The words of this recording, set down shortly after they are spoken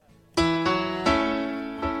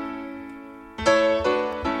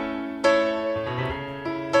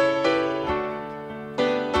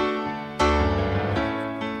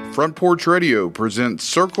Front Porch Radio presents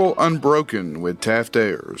Circle Unbroken with Taft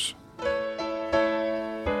Ayers.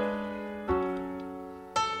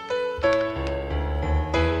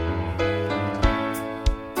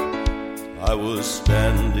 I was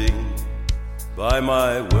standing by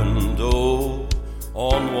my window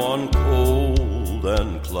on one cold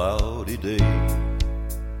and cloudy day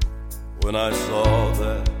when I saw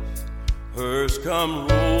that hearse come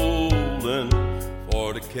rolling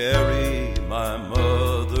for to carry my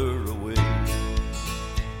mother away.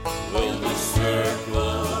 Will the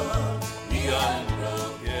circle be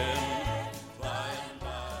unbroken by and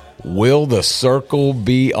by? Will the circle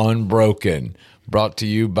be unbroken? Brought to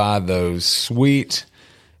you by those sweet,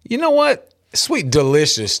 you know what? Sweet,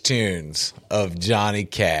 delicious tunes of Johnny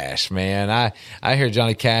Cash, man. I hear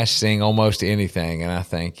Johnny Cash sing almost anything, and I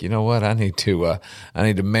think, you know what? I need to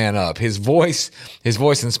man up. His voice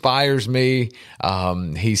inspires me.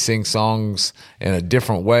 He sings songs in a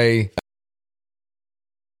different way.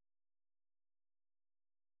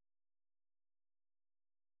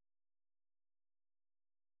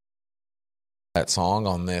 That song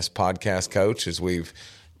on this podcast, Coach, as we've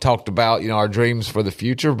talked about, our dreams for the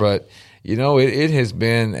future, but it has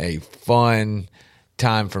been a fun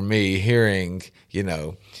time for me hearing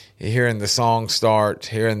the song start,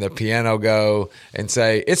 hearing the piano go, and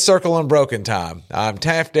say, it's Circle Unbroken time. I'm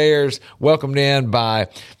Taft Ayers, welcomed in by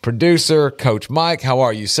producer, Coach Mike. How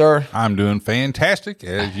are you, sir? I'm doing fantastic,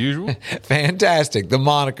 as usual. Fantastic, the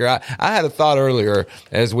moniker. I had a thought earlier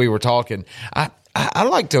as we were talking. I'd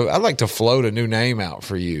like to float a new name out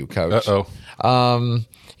for you, Coach.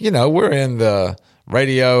 We're in the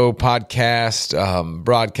radio, podcast,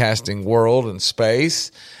 broadcasting world and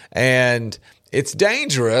space, and it's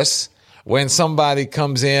dangerous when somebody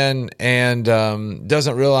comes in and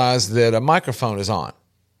doesn't realize that a microphone is on.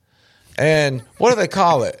 And what do they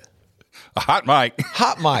call it? A hot mic.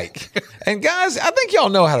 Hot mic. And guys, I think y'all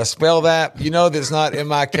know how to spell that. You know that's not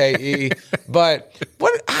M-I-K-E. But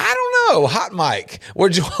I don't know. Hot mic. We're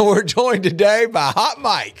joined today by Hot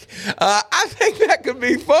Mike. I think that could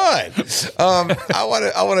be fun. I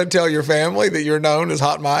want to tell your family that you're known as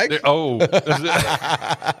Hot Mike. Oh,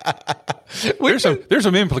 there's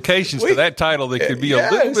some implications to that title that could be a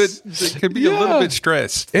little bit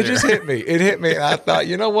stressed. It just hit me. It hit me. And I thought,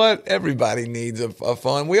 you know what? Everybody needs a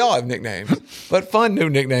fun. We all have nicknames, but fun new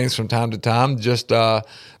nicknames from time to time. Just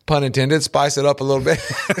pun intended, spice it up a little bit.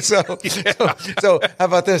 So how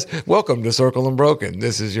about this? Welcome to Circle Unbroken.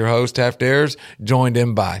 This is your host, Taft Ayers, joined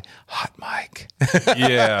in by Hot Mike.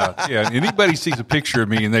 Yeah. Anybody sees a picture of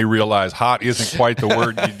me and they realize hot isn't quite the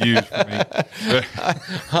word you'd use for me.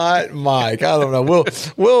 Hot Mike. I don't know. We'll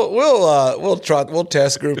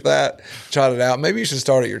test group that, trot it out. Maybe you should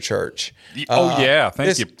start at your church.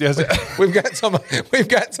 Thank you. We've got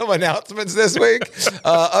some announcements this week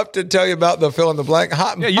up to tell you about the fill in the blank.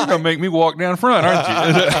 Hot Mike. You're gonna make me walk down front,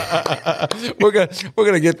 aren't you? We're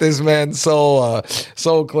gonna get this man's soul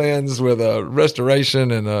cleansed with a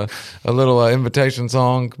restoration and a little invitation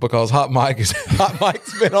song because Hot Mike's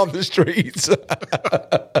been on the streets.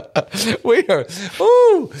 We are.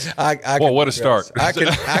 Ooh, what a start! I can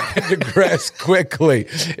digress quickly.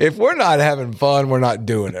 If we're not having fun, we're not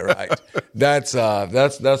doing it right. That's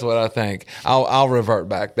what I think. I'll revert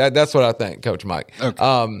back. That's what I think, Coach Mike.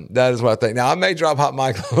 Okay. That is what I think. Now I may drop Hot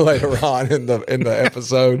Mike later on in the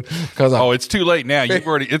episode because it's too late now.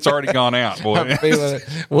 It's already gone out, boy. I'm feeling it.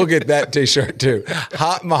 We'll get that T-shirt too.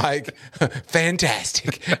 Hot Mike,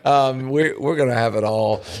 fantastic. We're gonna have it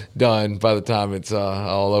all done by the time it's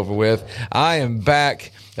all over with. I am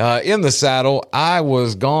back in the saddle. I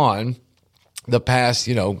was gone the past,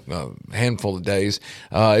 handful of days.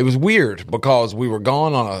 It was weird because we were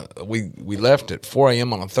gone we left at 4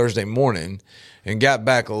 a.m. on a Thursday morning and got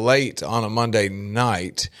back late on a Monday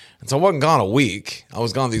night. And so I wasn't gone a week. I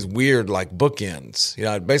was gone these weird bookends,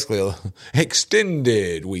 basically an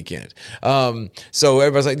extended weekend. So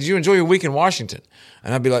everybody's like, did you enjoy your week in Washington?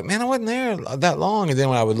 And I'd be like, man, I wasn't there that long. And then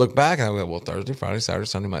when I would look back, and I would go, well, Thursday, Friday, Saturday,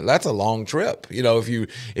 Sunday, Monday. That's a long trip, if you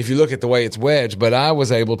look at the way it's wedged. But I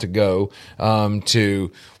was able to go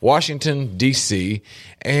to Washington, D.C.,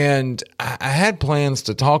 and I had plans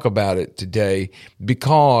to talk about it today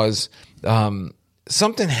because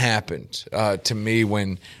something happened to me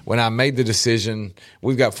when I made the decision.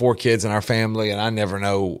 We've got 4 kids in our family, and I never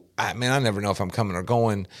know. I never know if I'm coming or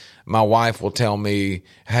going. My wife will tell me,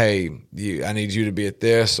 hey, I need you to be at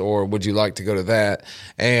this, or would you like to go to that?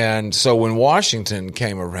 And so when Washington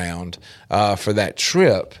came around for that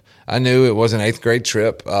trip, I knew it was an 8th grade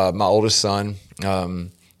trip. My oldest son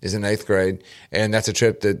is in 8th grade, and that's a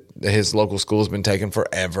trip that his local school has been taking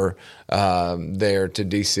forever there to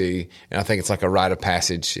D.C., and I think it's like a rite of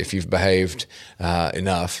passage. If you've behaved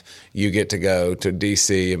enough, you get to go to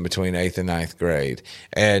D.C. in between 8th and 9th grade.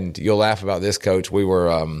 And you'll laugh about this, Coach. We were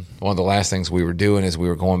one of the last things we were doing is we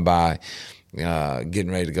were going by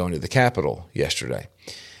getting ready to go into the Capitol yesterday.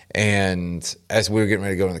 And as we were getting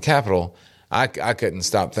ready to go into the Capitol, I couldn't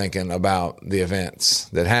stop thinking about the events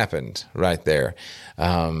that happened right there.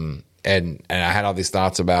 And I had all these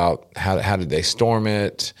thoughts about how did they storm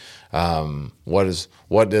it?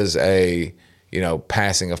 What does a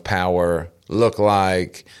passing of power look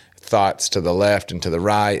like? Thoughts to the left and to the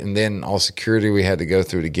right, and then all security we had to go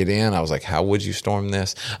through to get in. I was like, how would you storm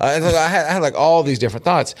this? I had like all these different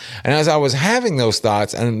thoughts. And as I was having those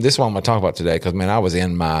thoughts, and this is what I'm going to talk about today, because, man, I was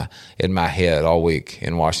in my head all week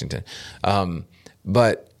in Washington.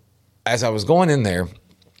 But as I was going in there,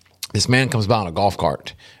 this man comes by on a golf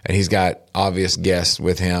cart, and he's got obvious guests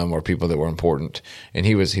with him or people that were important. And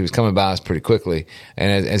he was coming by us pretty quickly.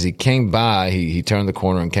 And as he came by, he turned the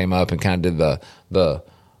corner and came up and kind of did the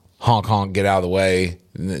honk, honk, get out of the way,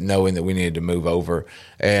 knowing that we needed to move over.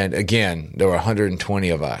 And again, there were 120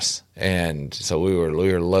 of us. And so we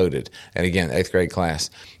were loaded. And again, 8th grade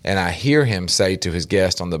class. And I hear him say to his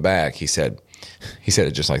guest on the back, he said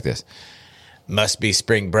it just like this: "Must be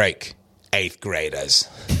spring break, 8th graders."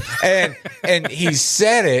 And he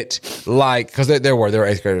said it like, because there were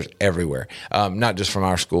 8th graders everywhere, not just from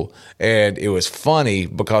our school. And it was funny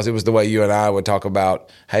because it was the way you and I would talk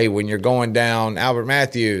about, hey, when you're going down Albert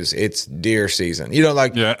Matthews, it's deer season.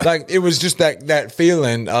 Like it was just that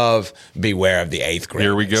feeling of beware of the 8th graders.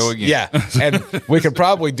 Here we go again. Yeah, and we could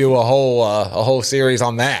probably do a whole series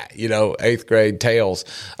on that. 8th grade tales.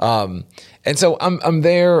 And so I'm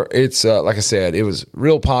there. It's like I said, it was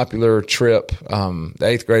real popular trip. The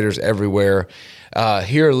 8th graders everywhere.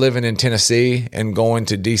 Here, living in Tennessee and going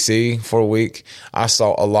to D.C. for a week, I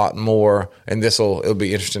saw a lot more. And it'll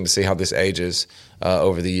be interesting to see how this ages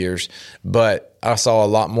over the years. But I saw a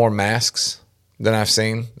lot more masks than I've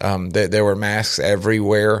seen. There were masks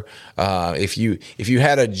everywhere. If you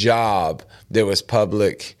had a job that was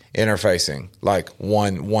public interfacing, like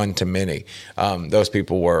one to many, those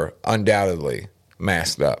people were undoubtedly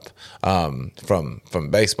masked up, from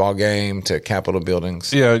baseball game to Capitol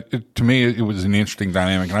buildings. Yeah, to me, it was an interesting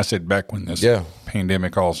dynamic. And I said back when this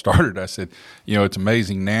pandemic all started, I said, it's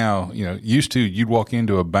amazing now. Used to, you'd walk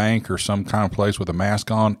into a bank or some kind of place with a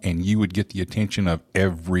mask on, and you would get the attention of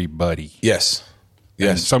everybody. Yes.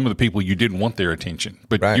 And some of the people you didn't want their attention,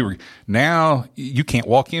 but right. Now you can't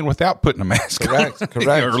walk in without putting a mask on. Correct.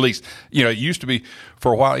 Or at least, it used to be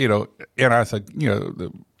for a while, and I said,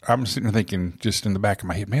 I'm sitting there thinking just in the back of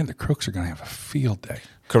my head, man, the crooks are going to have a field day.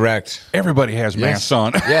 Correct. Everybody has masks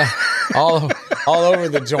on. Yeah. All over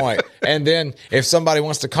the joint. And then if somebody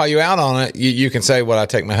wants to call you out on it, you can say, well, I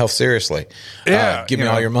take my health seriously. Yeah. Give me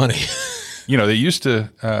all your money. They used to,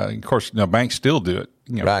 of course, banks still do it.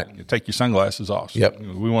 Right. You take your sunglasses off. Yep.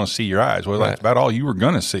 We want to see your eyes. Well, that's about all you were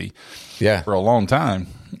going to see. Yeah. For a long time.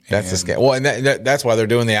 That's the scam. Well, and that's why they're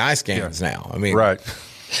doing the eye scans now. I mean, right.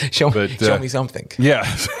 Show me something. Yeah,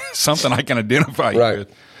 something I can identify you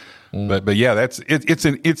with. But yeah,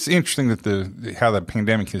 it's interesting that how the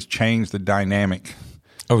pandemic has changed the dynamic.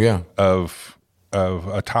 Oh yeah. Of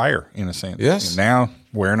attire in a sense. Yes. And now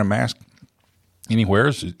wearing a mask anywhere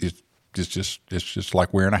is it's just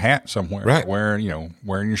like wearing a hat somewhere. Right. Wearing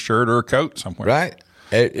your shirt or a coat somewhere. Right.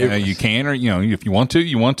 You can, or if you want to,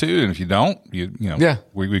 and if you don't, Yeah.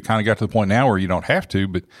 We kind of got to the point now where you don't have to,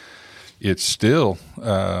 but it's still,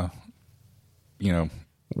 it's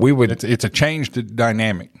a changed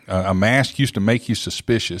dynamic. A mask used to make you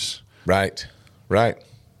suspicious. Right.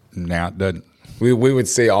 Now it doesn't. We would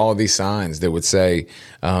see all these signs that would say,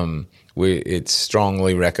 it's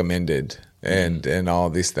strongly recommended. And all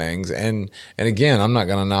these things. And again, I'm not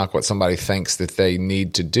going to knock what somebody thinks that they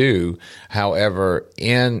need to do. However,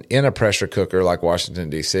 in a pressure cooker like Washington,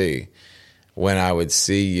 D.C., when I would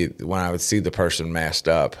see the person masked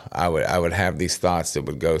up, I would have these thoughts that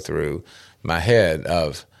would go through my head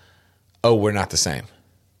of, oh, we're not the same.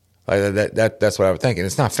 Like that's what I would think. And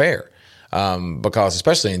it's not fair. Because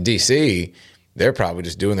especially in D.C., they're probably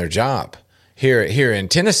just doing their job. Here in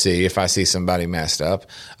Tennessee, if I see somebody messed up,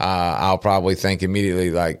 I'll probably think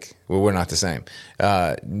immediately like, well, we're not the same.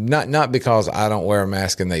 Not because I don't wear a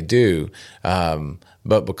mask and they do,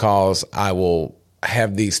 but because I will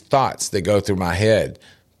have these thoughts that go through my head.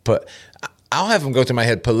 But I'll have them go through my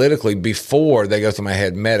head politically before they go through my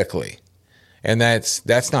head medically, and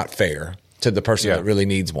that's not fair to the person that really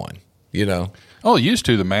needs one. Oh, used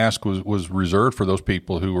to the mask was reserved for those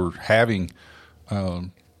people who were having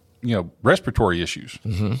respiratory issues.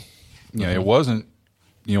 It wasn't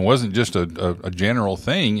just a general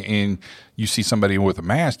thing. And you see somebody with a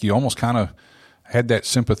mask, you almost kind of had that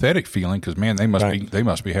sympathetic feeling because, man, they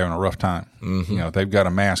must be having a rough time. They've got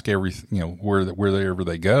a mask wherever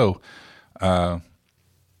they go. And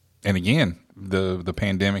again, the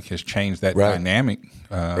pandemic has changed that dynamic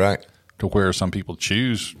to where some people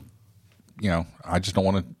choose. I don't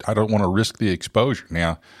want to risk the exposure.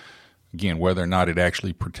 Now, again, whether or not it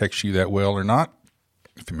actually protects you that well or not,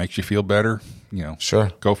 if it makes you feel better,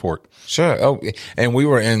 sure, go for it. Sure. Oh, and we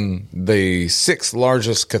were in the 6th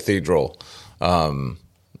largest cathedral. I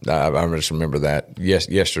just remember that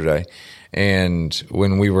yesterday. And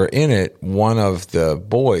when we were in it, one of the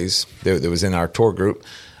boys that was in our tour group,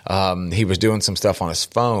 he was doing some stuff on his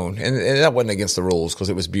phone, and that wasn't against the rules because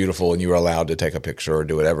it was beautiful and you were allowed to take a picture or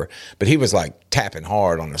do whatever. But he was like tapping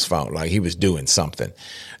hard on his phone, like he was doing something.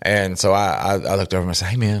 And so I looked over and I said,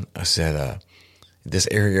 "Hey man," I said, "this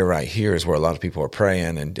area right here is where a lot of people are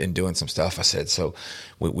praying and doing some stuff." I said, "So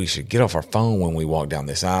we should get off our phone when we walk down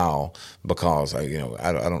this aisle because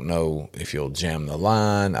I don't know if you'll jam the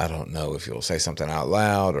line. I don't know if you'll say something out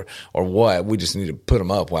loud or what. We just need to put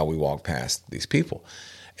them up while we walk past these people."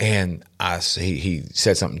 And he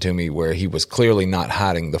said something to me where he was clearly not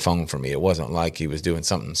hiding the phone from me. It wasn't like he was doing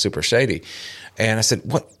something super shady. And I said,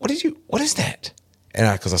 what is that?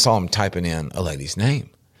 And because I saw him typing in a lady's name.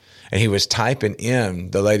 And he was typing in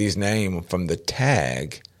the lady's name from the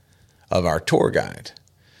tag of our tour guide.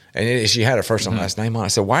 And she had her first and last name on. I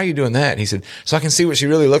said, "Why are you doing that?" And he said, "So I can see what she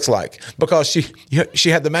really looks like," because she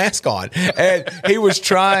had the mask on. And he was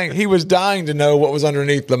dying to know what was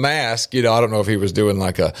underneath the mask. I don't know if he was doing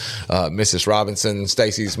like a Mrs. Robinson,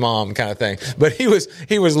 Stacy's mom kind of thing. But he was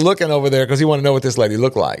looking over there because he wanted to know what this lady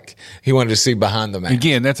looked like. He wanted to see behind the mask.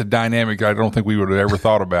 Again, that's a dynamic I don't think we would have ever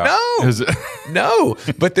thought about. No.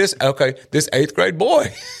 But this 8th grade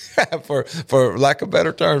boy, for lack of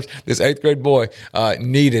better terms, this 8th grade boy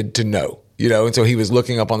needed to know, and so he was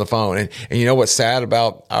looking up on the phone. And you know what's sad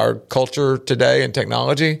about our culture today and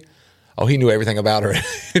technology? Oh, he knew everything about her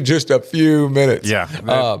in just a few minutes. Yeah.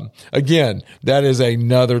 Again, that is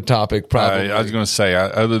another topic probably. I was going to say,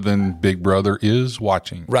 other than Big Brother is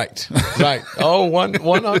watching. Right. Oh,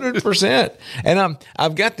 100%. And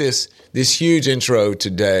I've got this huge intro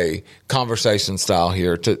today, conversation style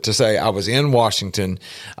here, to say I was in Washington.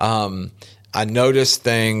 I noticed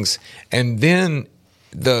things, and then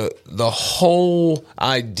the whole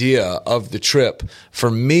idea of the trip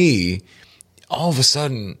for me, all of a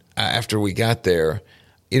sudden, after we got there,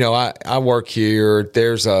 I work here.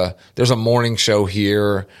 There's a morning show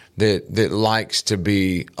here that likes to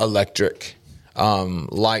be electric,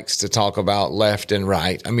 likes to talk about left and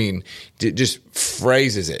right. I mean, just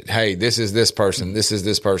phrases it. Hey, this is this person. This is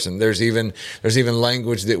this person. There's even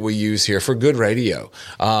language that we use here for good radio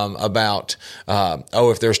about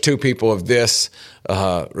if there's two people of this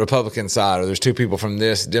Republican side or there's two people from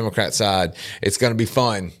this Democrat side, it's going to be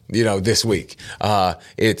fun, this week.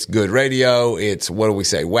 It's good radio. It's, what do we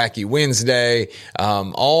say, Wacky Wednesday,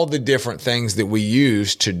 all the different things that we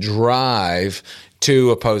use to drive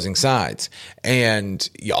to opposing sides. And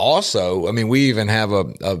also, we even have a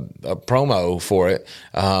promo for it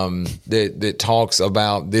that talks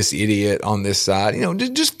about this idiot on this side,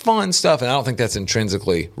 just fun stuff. And I don't think that's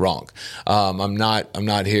intrinsically wrong. I'm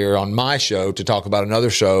not here on my show to talk about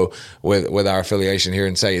another show with our affiliation here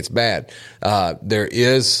and say it's bad. There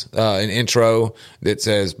is an intro that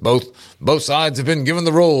says both sides have been given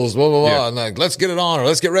the rules, blah, blah, blah, yeah. And like, let's get it on, or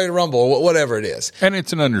let's get ready to rumble, or whatever it is. And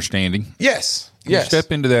it's an understanding. Yes. You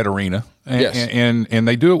step into that arena, and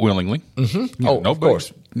they do it willingly. Mm-hmm. Of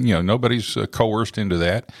course. Nobody's coerced into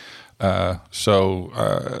that.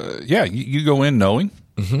 You go in knowing.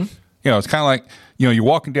 Mm-hmm. It's kind of like, you're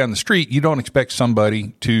walking down the street. You don't expect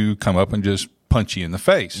somebody to come up and just punch you in the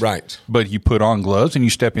face. Right. But you put on gloves and you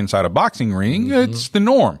step inside a boxing ring, mm-hmm. It's the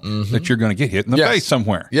norm that you're going to get hit in the face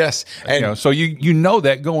somewhere. Yes. And so you know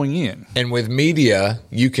that going in. And with media,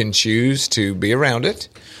 you can choose to be around it.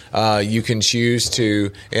 You can choose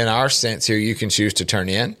to, in our sense here, you can choose to tune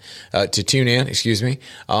in,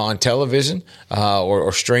 on television,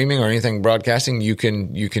 or streaming or anything broadcasting. You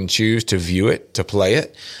can choose to view it, to play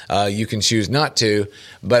it. You can choose not to,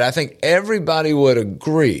 but I think everybody would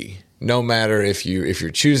agree, no matter if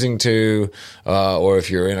you're choosing to, or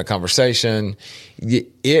if you're in a conversation,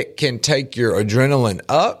 it can take your adrenaline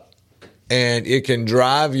up and it can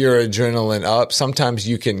drive your adrenaline up. Sometimes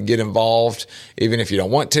you can get involved even if you don't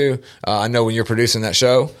want to. I know when you're producing that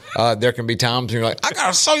show, there can be times when you're like, I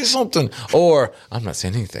gotta say something, or I'm not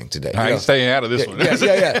saying anything today. I ain't staying out of this one.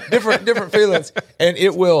 Yeah. Different feelings, and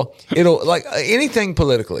it'll like anything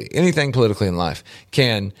politically in life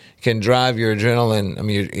can drive your adrenaline. I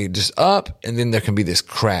mean, you're just up, and then there can be this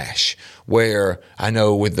crash where I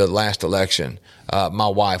know with the last election, my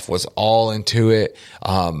wife was all into it.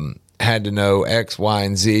 Had to know X, Y,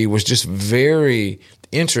 and Z, was just very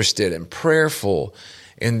interested and prayerful.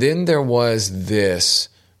 And then there was this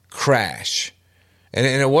crash. And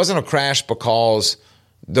it wasn't a crash because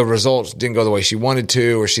the results didn't go the way she wanted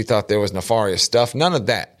to, or she thought there was nefarious stuff. None of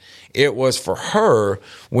that. It was for her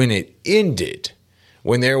when it ended,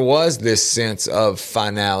 when there was this sense of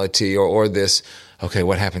finality or this, okay,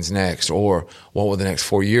 what happens next? Or what will the next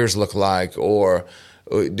 4 years look like? Or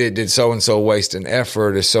did so-and-so waste an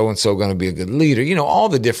effort? Is so-and-so going to be a good leader? You know, all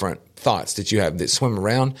the different thoughts that you have that swim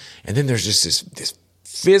around. And then there's just this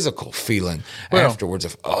physical feeling afterwards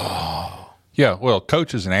of, oh. Yeah, well,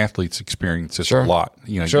 coaches and athletes experience this a lot.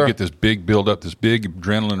 You know, you get this big build-up, this big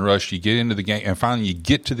adrenaline rush. You get into the game, and finally you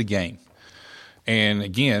get to the game. And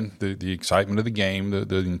again, the excitement of the game,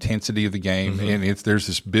 the intensity of the game, and there's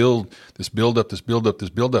this build-up,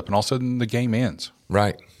 and all of a sudden the game ends.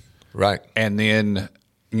 Right. And then,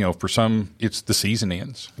 you know, for some, it's the season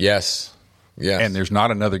ends. Yes. And there's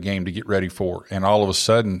not another game to get ready for. And all of a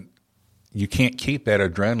sudden, you can't keep that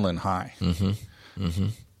adrenaline high.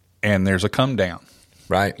 And there's a come down.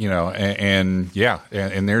 Right. You know, and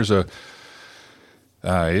there's a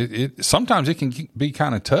sometimes it can be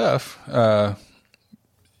kind of tough.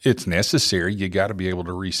 It's necessary. You got to be able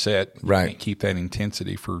to reset. You can't keep that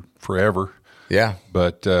intensity for forever. Yeah.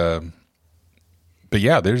 But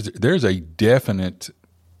yeah, there's a definite,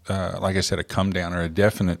 like I said, a come down or a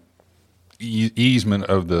definite easement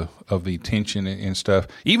of the tension and stuff.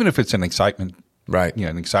 Even if it's an excitement, right? You know,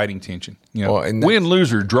 an exciting tension. You know, win,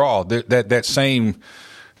 lose, or draw. That same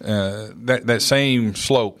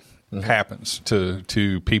slope happens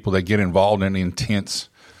to people that get involved in intense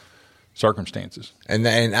circumstances. And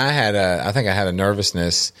I think I had a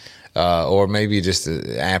nervousness. Or maybe just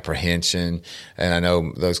apprehension, and I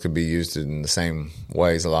know those could be used in the same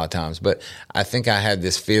ways a lot of times. But I think I had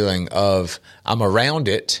this feeling of I'm around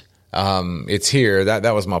it. It's here.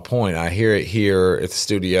 That was my point. I hear it here at the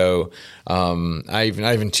studio. I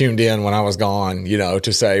even tuned in when I was gone, you know,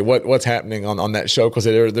 to say what's happening on that show, because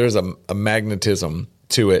there's a magnetism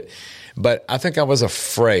to it. But I think I was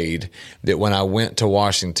afraid that when I went to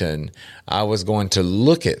Washington, I was going to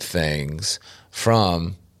look at things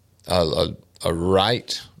from a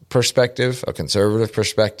right perspective, a conservative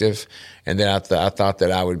perspective, and then I thought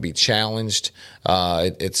that I would be challenged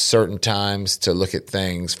at certain times to look at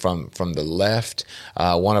things from the left.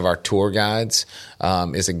 One of our tour guides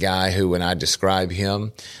is a guy who, when I describe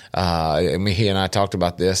him, he and I talked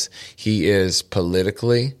about this, he is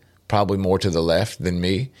politically probably more to the left than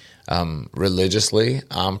me. Religiously,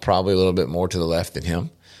 I'm probably a little bit more to the left than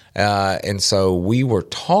him. And so we were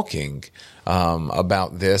talking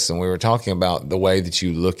about this, and we were talking about the way that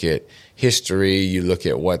you look at history, you look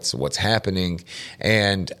at what's happening,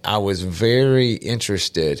 and I was very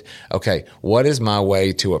interested. Okay, what is my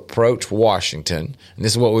way to approach Washington? And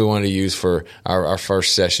this is what we want to use for our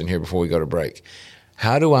first session here before we go to break.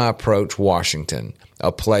 How do I approach Washington,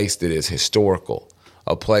 a place that is historical,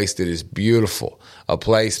 a place that is beautiful, a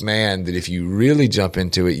place, man, that if you really jump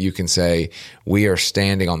into it, you can say we are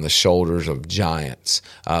standing on the shoulders of giants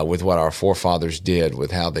with what our forefathers did, with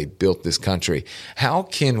how they built this country. How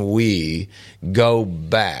can we go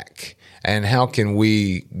back, and how can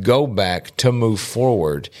we go back to move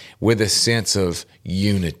forward with a sense of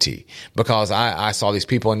unity? Because I saw these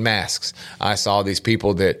people in masks. I saw these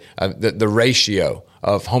people that the ratio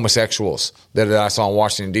of homosexuals that I saw in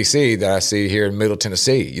Washington, D.C., that I see here in Middle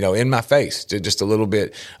Tennessee, you know, in my face, just a little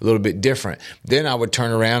bit different. Then I would turn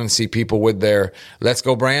around and see people with their "Let's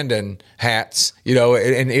Go Brandon" hats, you know,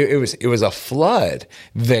 and it was a flood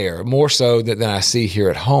there, more so than I see here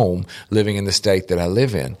at home, living in the state that I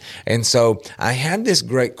live in. And so I had this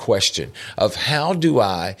great question of how do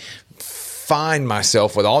I find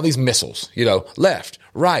myself with all these missiles, you know, left,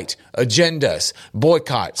 right, agendas,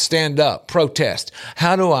 boycott, stand up, protest.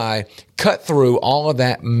 How do I cut through all of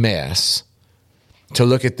that mess to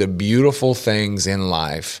look at the beautiful things in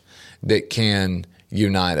life that can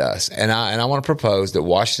unite us? And I want to propose that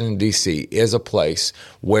Washington, D.C. is a place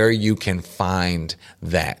where you can find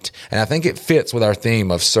that. And I think it fits with our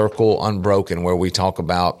theme of Circle Unbroken, where we talk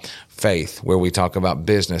about faith, where we talk about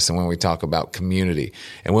business, and when we talk about community.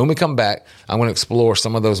 And when we come back, I'm going to explore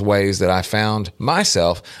some of those ways that I found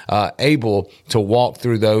myself able to walk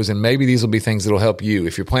through those. And maybe these will be things that will help you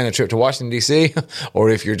if you're planning a trip to Washington, D.C., or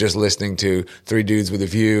if you're just listening to Three Dudes with a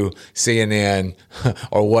View, CNN,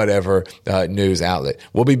 or whatever news outlet.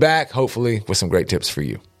 We'll be back, hopefully, with some great tips for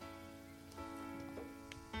you.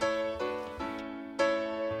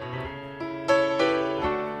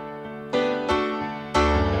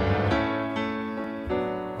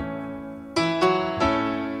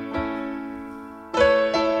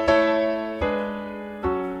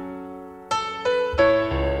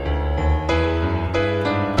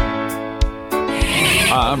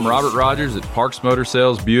 I'm Robert Rogers at Parks Motor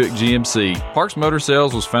Sales Buick GMC. Parks Motor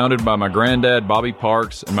Sales was founded by my granddad, Bobby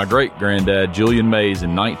Parks, and my great-granddad, Julian Mays,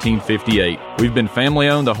 in 1958. We've been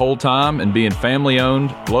family-owned the whole time, and being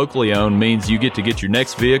family-owned, locally owned, means you get to get your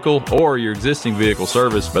next vehicle or your existing vehicle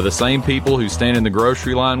serviced by the same people who stand in the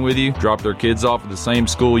grocery line with you, drop their kids off at the same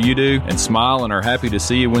school you do, and smile and are happy to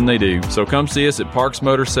see you when they do. So come see us at Parks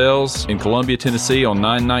Motor Sales in Columbia, Tennessee on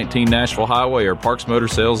 919 Nashville Highway or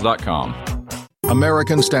parksmotorsales.com.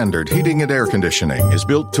 American Standard Heating and Air Conditioning is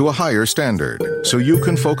built to a higher standard, so you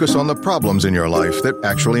can focus on the problems in your life that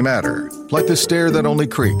actually matter, like the stair that only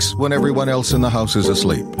creaks when everyone else in the house is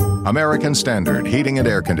asleep. American Standard Heating and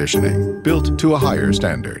Air Conditioning, built to a higher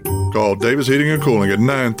standard. Call Davis Heating and Cooling at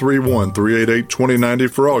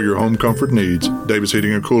 931-388-2090 for all your home comfort needs. Davis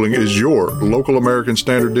Heating and Cooling is your local American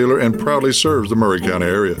Standard dealer and proudly serves the Murray County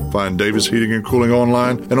area. Find Davis Heating and Cooling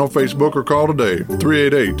online and on Facebook or call today,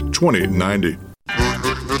 388-2090.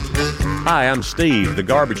 Hi, I'm Steve, the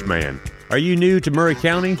Garbage Man. Are you new to Murray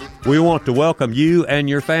County? We want to welcome you and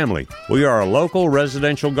your family. We are a local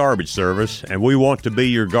residential garbage service, and we want to be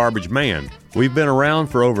your garbage man. We've been around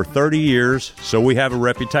for over 30 years, so we have a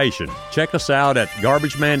reputation. Check us out at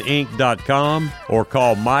garbagemaninc.com or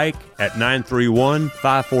call Mike at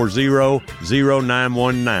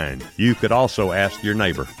 931-540-0919. You could also ask your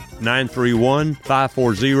neighbor.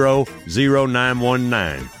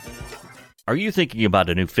 931-540-0919. Are you thinking about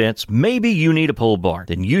a new fence? Maybe you need a pole barn.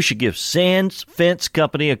 Then you should give Sands Fence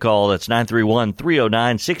Company a call. That's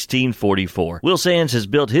 931-309-1644. Will Sands has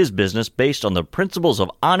built his business based on the principles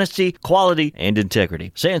of honesty, quality, and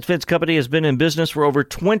integrity. Sands Fence Company has been in business for over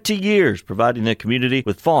 20 years, providing the community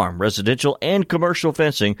with farm, residential, and commercial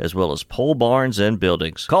fencing, as well as pole barns and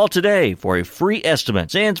buildings. Call today for a free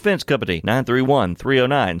estimate. Sands Fence Company,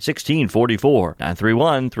 931-309-1644.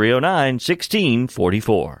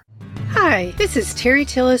 931-309-1644. Hi, this is Terry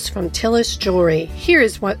Tillis from Tillis Jewelry. Here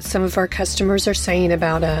is what some of our customers are saying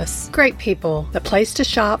about us. Great people, the place to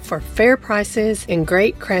shop for fair prices and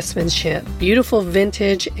great craftsmanship, beautiful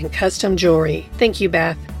vintage and custom jewelry. Thank you,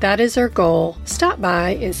 Beth. That is our goal. Stop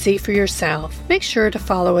by and see for yourself. Make sure to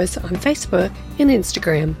follow us on Facebook and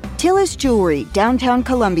Instagram. Tillis Jewelry, downtown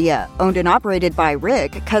Columbia, owned and operated by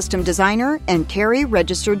Rick, custom designer, and Terry,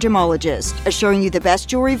 registered gemologist, assuring you the best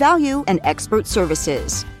jewelry value and expert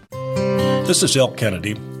services. This is Elk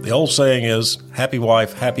Kennedy. The old saying is, happy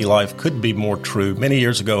wife, happy life couldn't be more true. Many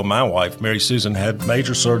years ago, my wife, Mary Susan, had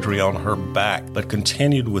major surgery on her back, but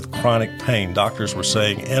continued with chronic pain. Doctors were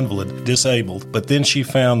saying invalid, disabled, but then she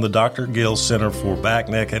found the Dr. Gill Center for Back,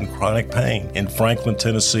 Neck, and Chronic Pain in Franklin,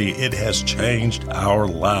 Tennessee. It has changed our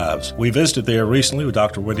lives. We visited there recently with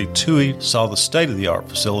Dr. Wendy Toohey, saw the state-of-the-art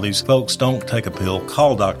facilities. Folks, don't take a pill.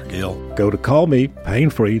 Call Dr. Gill. Go to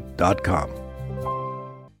callmepainfree.com.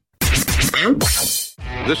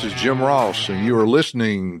 This is Jim Ross, and you are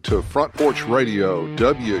listening to Front Porch Radio,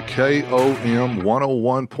 WKOM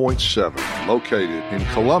 101.7, located in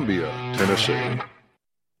Columbia, Tennessee.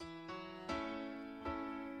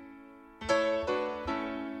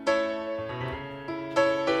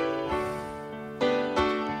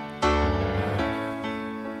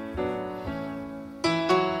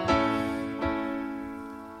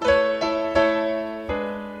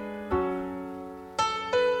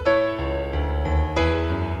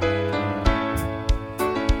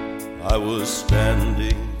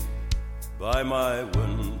 Standing by my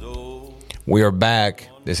window. We are back.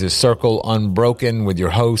 This is Circle Unbroken with your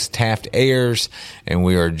host, Taft Ayers, and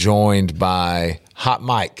we are joined by Hot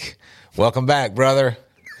Mike. Welcome back, brother.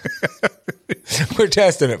 We're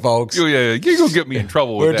testing it, folks. Yeah, you're going to get me in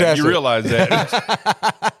trouble with that. You realize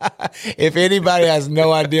that. If anybody has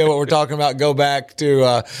no idea what we're talking about, go back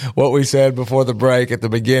to what we said before the break at the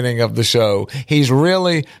beginning of the show. He's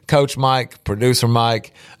really Coach Mike, Producer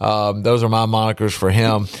Mike. Those are my monikers for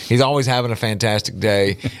him. He's always having a fantastic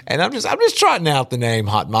day. And I'm just trotting out the name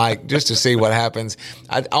Hot Mike just to see what happens.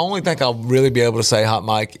 I only think I'll really be able to say Hot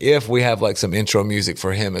Mike if we have like some intro music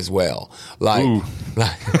for him as well. Like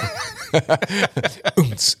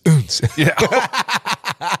oons, oons. Yeah.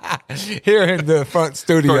 Here in the front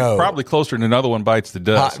studio. Probably closer than another one bites the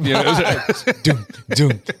dust. Doom,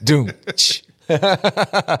 doom, doom.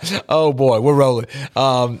 Oh boy, we're rolling.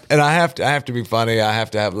 And I have to be funny. I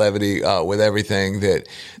have to have levity with everything that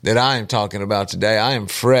I am talking about today. I am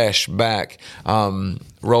fresh back.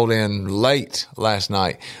 Rolled in late last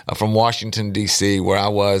night from Washington, D.C., where I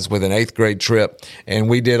was with an 8th grade trip, and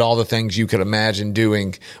we did all the things you could imagine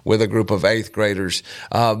doing with a group of 8th graders.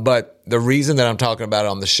 But the reason that I'm talking about it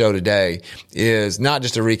on the show today is not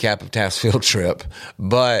just a recap of Taft's field trip,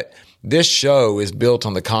 but this show is built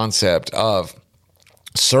on the concept of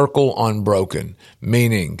circle unbroken,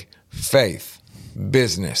 meaning faith,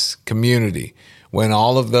 business, community. When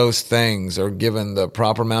all of those things are given the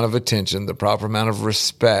proper amount of attention, the proper amount of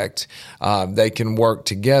respect, they can work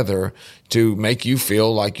together to make you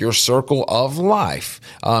feel like your circle of life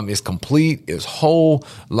is complete, is whole,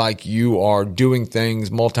 like you are doing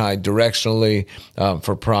things multi-directionally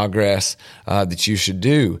for progress that you should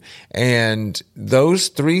do. And those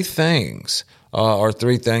 3 things are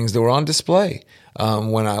 3 things that were on display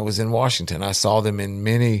when I was in Washington. I saw them in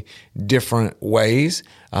many different ways.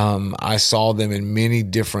 I saw them in many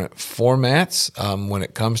different formats when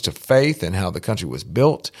it comes to faith and how the country was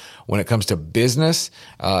built, when it comes to business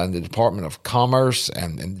and the Department of Commerce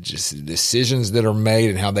and just the decisions that are made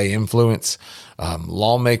and how they influence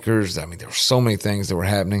lawmakers. I mean, there were so many things that were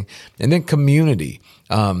happening. And then community,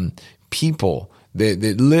 people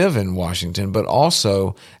that live in Washington, but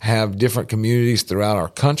also have different communities throughout our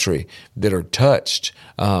country that are touched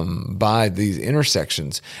by these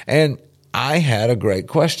intersections. And I had a great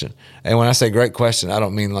question. And when I say great question, I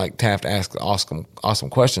don't mean like Taft asks awesome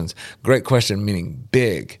questions. Great question meaning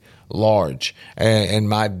big, large. And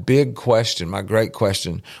my big question, my great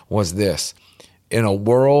question was this. In a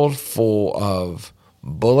world full of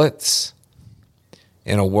bullets,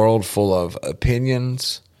 in a world full of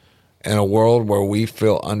opinions, in a world where we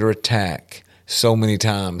feel under attack so many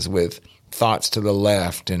times with thoughts to the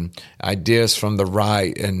left and ideas from the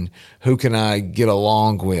right and who can I get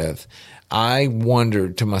along with, I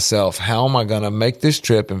wondered to myself, how am I going to make this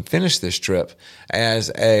trip and finish this trip as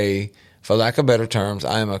a, for lack of better terms,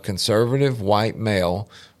 I am a conservative white male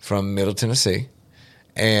from Middle Tennessee.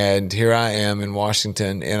 And here I am in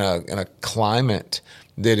Washington in a climate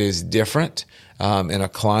that is different, in a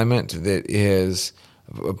climate that is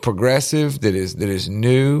progressive, that is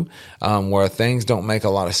new, where things don't make a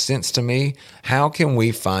lot of sense to me. How can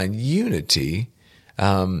we find unity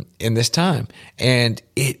in this time? And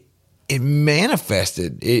it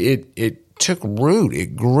manifested. It took root.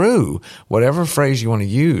 It grew. Whatever phrase you want to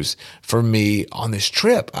use for me on this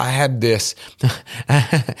trip. I had this.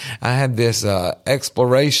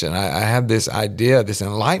 Exploration. I had this idea, this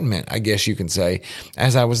enlightenment, I guess you can say,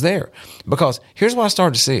 as I was there. Because here's what I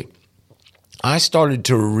started to see. I started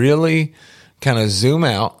to really kind of zoom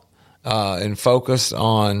out and focus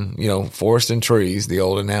on, forest and trees, the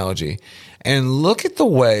old analogy, and look at the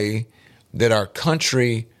way that our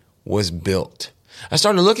country was built. I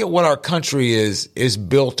started to look at what our country is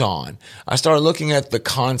built on. I started looking at the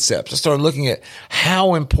concepts. I started looking at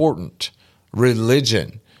how important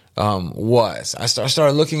religion was. I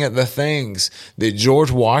started looking at the things that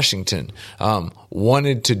George Washington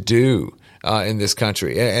wanted to do in this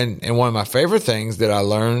country. And one of my favorite things that I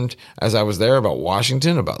learned as I was there about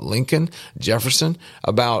Washington, about Lincoln, Jefferson,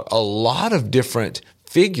 about a lot of different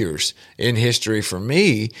figures in history for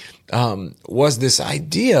me, was this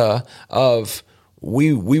idea of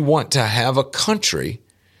we want to have a country,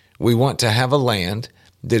 we want to have a land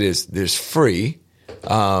that is free,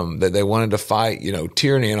 that they wanted to fight,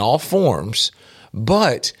 tyranny in all forms,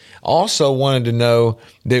 but also wanted to know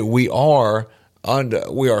that we are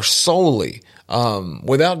solely,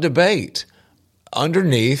 without debate,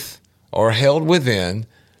 underneath or held within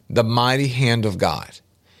the mighty hand of God.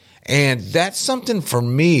 And that's something for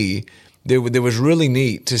me that was really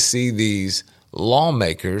neat to see these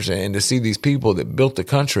lawmakers and to see these people that built the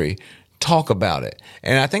country talk about it.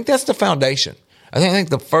 And I think that's the foundation. I think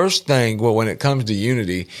the first thing, when it comes to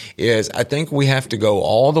unity, is I think we have to go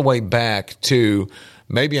all the way back to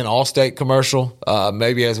maybe an Allstate commercial.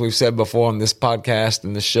 Maybe, as we've said before on this podcast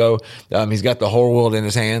and this show, he's got the whole world in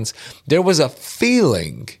his hands. There was a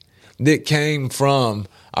feeling that came from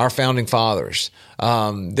our founding fathers.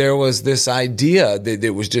 There was this idea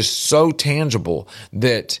that was just so tangible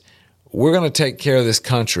that we're going to take care of this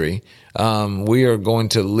country. We are going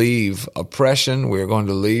to leave oppression. We are going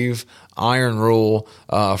to leave iron rule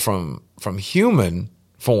from human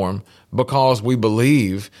form, because we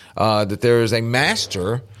believe that there is a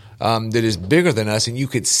master that is bigger than us, and you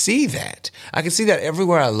could see that. I could see that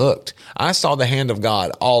everywhere I looked. I saw the hand of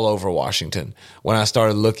God all over Washington when I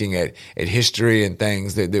started looking at history and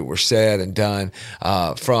things that were said and done,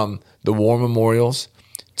 from the war memorials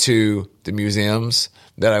to the museums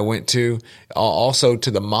that I went to, also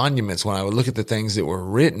to the monuments. When I would look at the things that were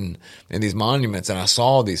written in these monuments, and I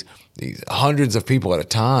saw these hundreds of people at a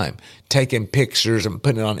time taking pictures and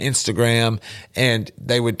putting it on Instagram, and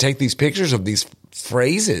they would take these pictures of these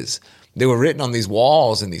phrases that were written on these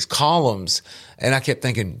walls and these columns, and I kept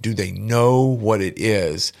thinking, do they know what it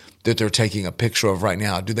is that they're taking a picture of right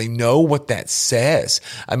now? Do they know what that says?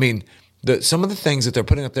 I mean, some of the things that they're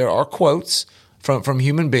putting up there are quotes from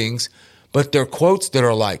human beings, but they're quotes that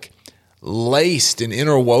are like laced and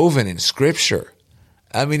interwoven in Scripture.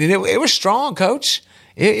 I mean, it was strong, Coach.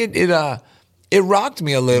 It rocked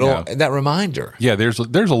me a little, that reminder. Yeah, there's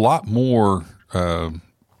a lot more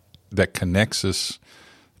that connects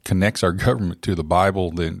our government to the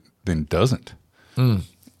Bible than doesn't.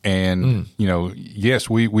 And yes,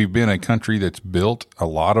 we've been a country that's built a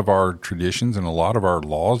lot of our traditions and a lot of our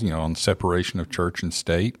laws, on separation of church and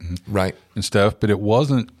state, and stuff. But it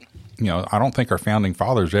wasn't. I don't think our founding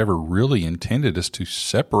fathers ever really intended us to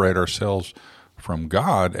separate ourselves from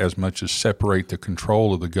God as much as separate the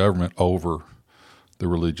control of the government over the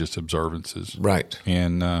religious observances. Right.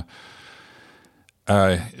 And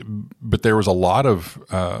but there was a lot of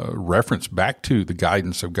reference back to the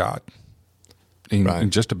guidance of God in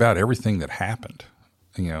just about everything that happened.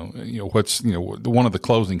 What's one of the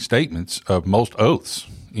closing statements of most oaths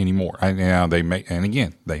anymore. They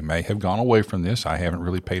may have gone away from this. I haven't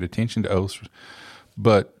really paid attention to oaths,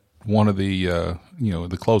 but one of the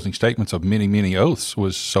the closing statements of many oaths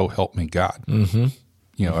was "So help me God."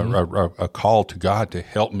 A call to God to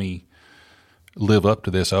help me live up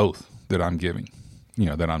to this oath that I'm giving,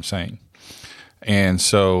 that I'm saying. And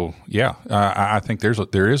so, I think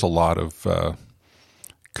there is a lot of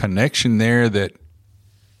connection there that,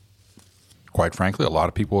 quite frankly, a lot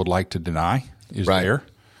of people would like to deny is there.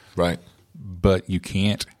 Right. But you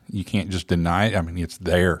can't just deny it. I mean, it's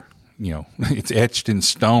there. It's etched in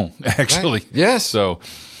stone, actually. Right. Yes. So,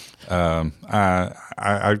 I've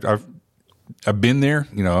been there.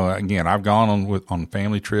 Again, I've gone on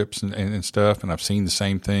family trips and stuff, and I've seen the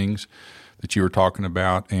same things that you were talking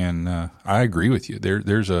about. And I agree with you.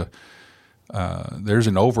 There's an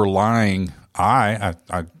overlying. I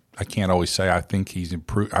can't always say I think he's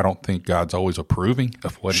improved. I don't think God's always approving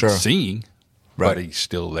of what he's seeing, but he's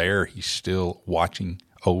still there. He's still watching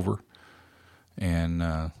over,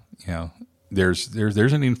 and there's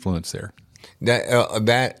an influence there.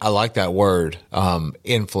 That I like that word,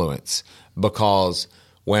 influence, because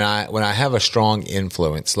when I have a strong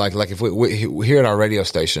influence, like if we here at our radio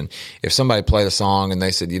station, if somebody played a song and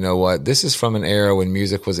they said, this is from an era when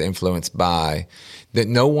music was influenced by, that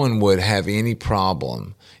no one would have any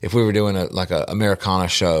problem if we were doing a Americana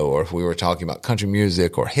show, or if we were talking about country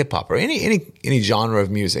music or hip hop or any genre of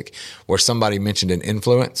music where somebody mentioned an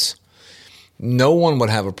influence. No one would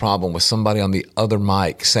have a problem with somebody on the other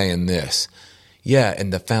mic saying this. Yeah,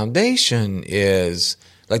 and the foundation is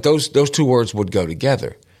like those two words would go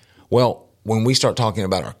together. Well, when we start talking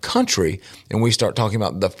about our country and we start talking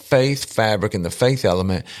about the faith fabric and the faith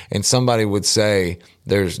element, and somebody would say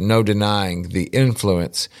there's no denying the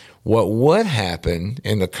influence, what would happen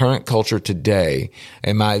in the current culture today,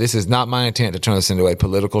 and this is not my intent to turn this into a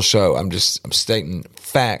political show, I'm stating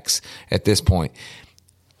facts at this point.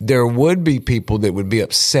 There would be people that would be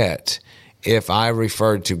upset if I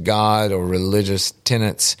referred to God or religious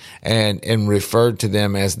tenets and referred to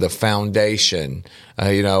them as the foundation,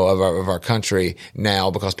 of our country now,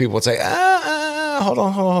 because people would say, hold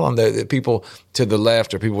on. The people to the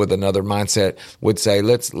left or people with another mindset would say,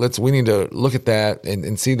 we need to look at that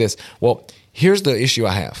and see this. Well, here's the issue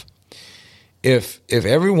I have. If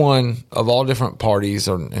everyone of all different parties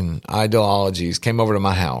and ideologies came over to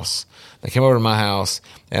my house,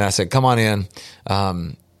 and I said, come on in,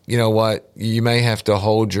 you know what? You may have to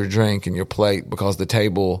hold your drink and your plate because the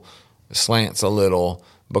table slants a little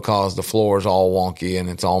because the floor is all wonky and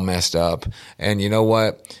it's all messed up. And you know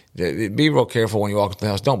what? Be real careful when you walk into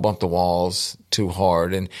the house. Don't bump the walls too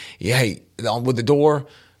hard. And hey, with the door,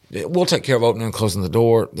 we'll take care of opening and closing the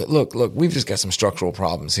door. Look, we've just got some structural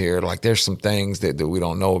problems here. Like there's some things that we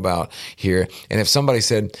don't know about here. And if somebody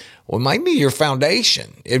said, well, it might be your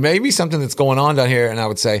foundation. It may be something that's going on down here. And I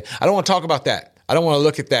would say, I don't want to talk about that. I don't want to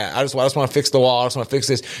look at that. I just want to fix the wall. I just want to fix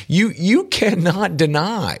this. You cannot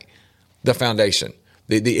deny the foundation,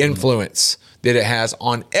 the influence that it has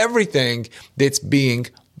on everything that's being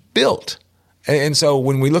built. And so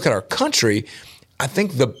when we look at our country, I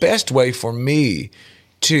think the best way for me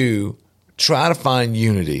to try to find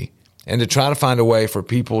unity and to try to find a way for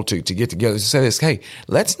people to get together is to say this, hey,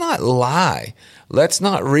 let's not lie. Let's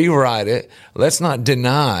not rewrite it. Let's not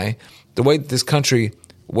deny the way that this country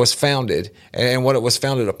was founded and what it was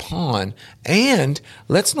founded upon. And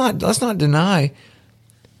let's not deny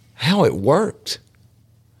how it worked.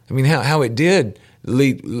 I mean, how it did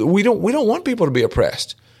lead. We don't want people to be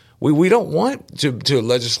oppressed. We don't want to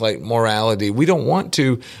legislate morality. We don't want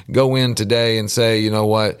to go in today and say, you know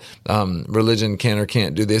what, religion can or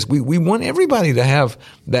can't do this. We want everybody to have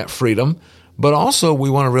that freedom, but also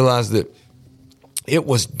we want to realize that it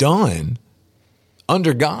was done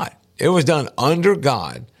under God. It was done under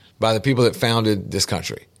God by the people that founded this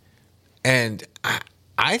country. And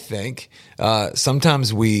I think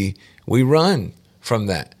sometimes we run from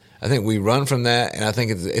that. I think we run from that, and I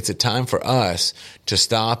think it's a time for us to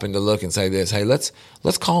stop and to look and say this, hey, let's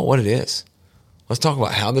call it what it is. Let's talk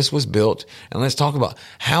about how this was built, and let's talk about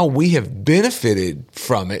how we have benefited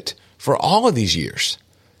from it for all of these years,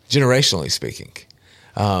 generationally speaking.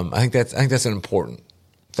 I think that's an important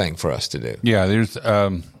thing for us to do. Yeah, there's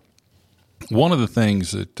one of the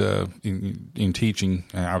things that in teaching,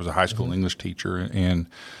 I was a high school English teacher, and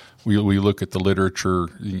we look at the literature.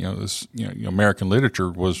 American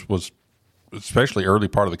literature was especially early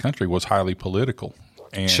part of the country was highly political.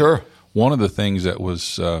 And sure. One of the things that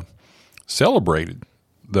was celebrated,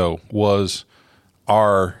 though, was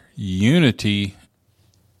our unity.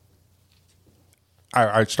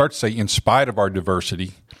 I start to say in spite of our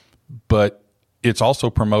diversity, but it's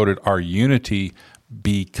also promoted our unity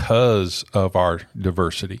because of our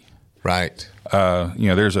diversity. Right.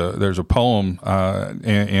 There's a poem,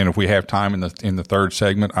 and if we have time in the third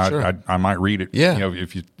segment, sure. I might read it. Yeah.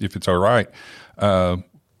 If it's all right,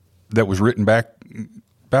 that was written back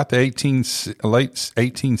about the late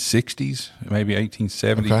 1860s, maybe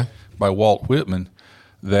 1870, okay, by Walt Whitman.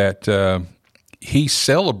 That he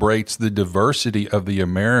celebrates the diversity of the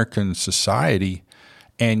American society,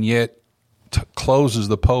 and yet closes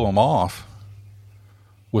the poem off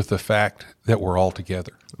with the fact that we're all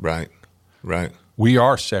together. Right. We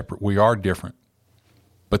are separate. We are different.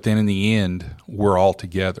 But then in the end, we're all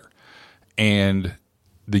together. And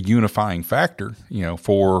the unifying factor,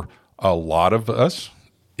 for a lot of us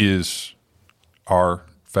is our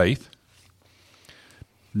faith.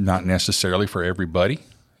 Not necessarily for everybody.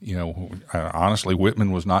 Honestly,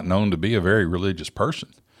 Whitman was not known to be a very religious person.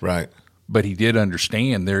 Right. But he did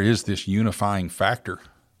understand there is this unifying factor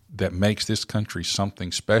that makes this country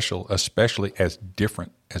something special, especially as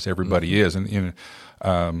different as everybody is. And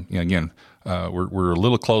again, we're a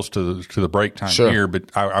little close to the break time sure. here,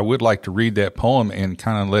 but I would like to read that poem and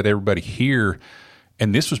kind of let everybody hear.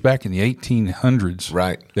 And this was back in the 1800s,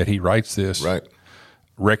 right, that he writes this, right,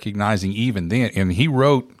 recognizing even then, and he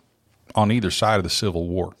wrote on either side of the Civil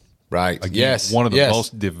War, right. Again, yes, one of the yes.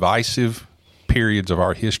 most divisive periods of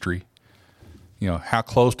our history. How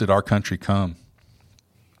close did our country come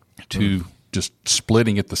to just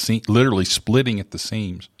splitting at the seams, literally splitting at the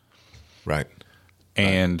seams. Right.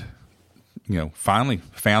 And, finally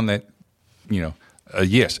found that,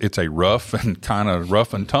 yes, it's a rough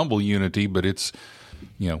and tumble unity, but it's,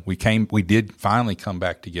 we did finally come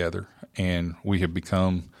back together, and we have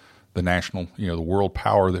become the national, the world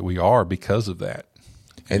power that we are because of that.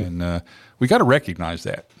 And we got to recognize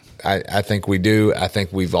that. I think we do. I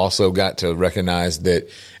think we've also got to recognize that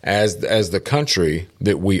as the country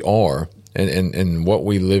that we are and what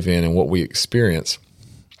we live in and what we experience,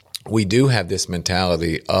 we do have this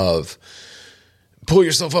mentality of pull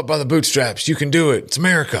yourself up by the bootstraps. You can do it. It's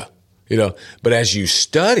America, But as you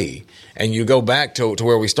study and you go back to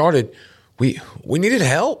where we started, we needed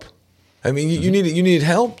help. I mean, you needed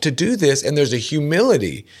help to do this, and there's a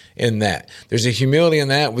humility in that. There's a humility in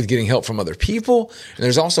that with getting help from other people, and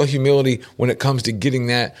there's also humility when it comes to getting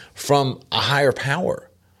that from a higher power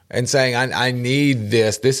and saying, I need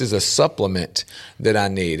this. This is a supplement that I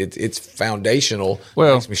need. It's foundational.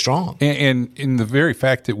 Well, it makes me strong. And in the very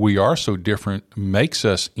fact that we are so different makes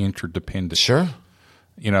us interdependent. Sure.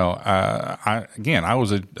 I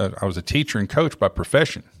was a teacher and coach by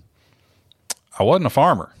profession. I wasn't a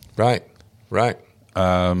farmer. Right.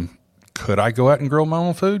 Could I go out and grow my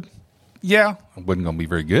own food? Yeah, I wasn't going to be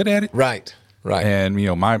very good at it. Right. And,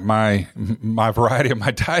 my variety of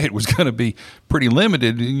my diet was going to be pretty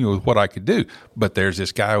limited, with what I could do. But there's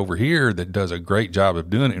this guy over here that does a great job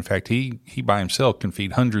of doing it. In fact, he by himself can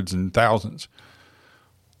feed hundreds and thousands.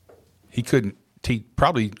 He couldn't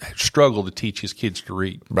probably struggle to teach his kids to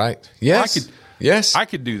read. Right. Yes. I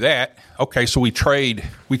could do that. Okay, so we trade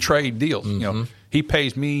deals. Mm-hmm. He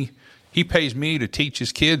pays me to teach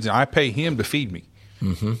his kids, and I pay him to feed me.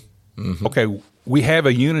 Mm-hmm. Mm-hmm. Okay, we have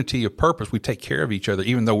a unity of purpose. We take care of each other,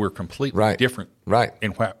 even though we're completely different. Right.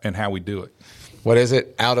 In how we do it. What is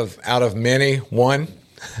it? Out of many, one.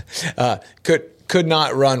 Could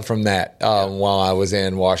not run from that while I was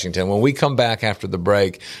in Washington. When we come back after the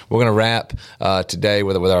break, we're going to wrap today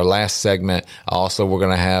with our last segment. Also, we're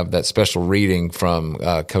going to have that special reading from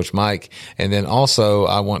Coach Mike. And then also,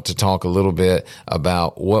 I want to talk a little bit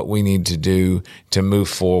about what we need to do to move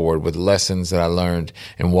forward with lessons that I learned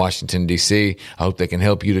in Washington, D.C. I hope they can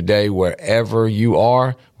help you today wherever you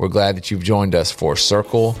are. We're glad that you've joined us for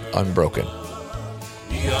Circle Unbroken.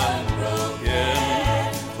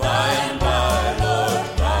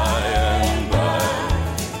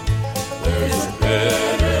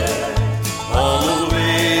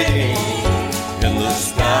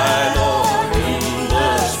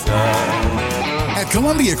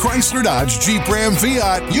 Columbia Chrysler Dodge Jeep Ram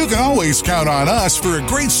Fiat, you can always count on us for a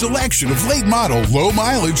great selection of late model, low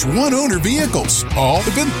mileage, one owner vehicles. All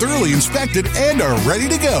have been thoroughly inspected and are ready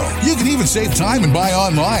to go. You can even save time and buy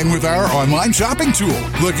online with our online shopping tool.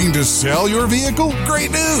 Looking to sell your vehicle?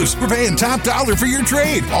 Great news! We're paying top dollar for your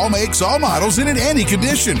trade. All makes, all models, and in any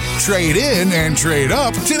condition. Trade in and trade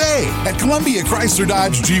up today. At Columbia Chrysler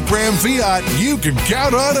Dodge Jeep Ram Fiat, you can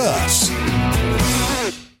count on us.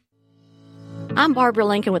 I'm Barbara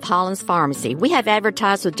Lincoln with Hollins Pharmacy. We have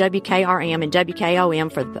advertised with WKRM and WKOM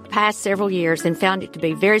for the past several years and found it to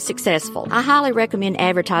be very successful. I highly recommend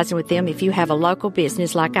advertising with them if you have a local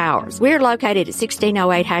business like ours. We're located at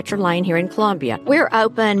 1608 Hatcher Lane here in Columbia. We're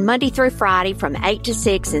open Monday through Friday from 8 to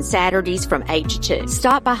 6 and Saturdays from 8 to 2.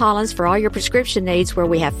 Stop by Hollins for all your prescription needs where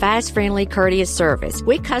we have fast, friendly, courteous service.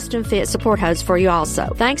 We custom fit support hose for you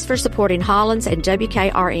also. Thanks for supporting Hollins and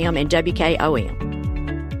WKRM and WKOM.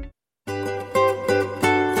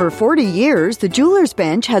 For 40 years, the Jeweler's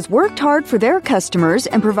Bench has worked hard for their customers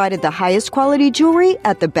and provided the highest quality jewelry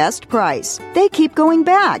at the best price. They keep going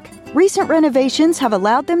back. Recent renovations have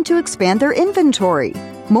allowed them to expand their inventory.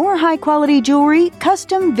 More high-quality jewelry,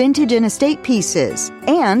 custom vintage and estate pieces,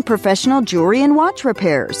 and professional jewelry and watch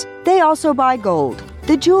repairs. They also buy gold.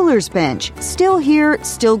 The Jeweler's Bench. Still here,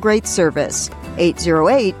 still great service.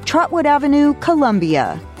 808 Trotwood Avenue,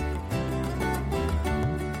 Columbia.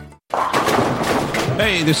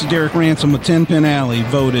 Hey, this is Derek Ransom with 10 Pin Alley,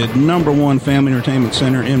 voted #1 family entertainment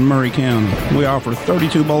center in Murray County. We offer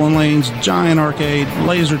 32 bowling lanes, giant arcade,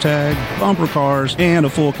 laser tag, bumper cars, and a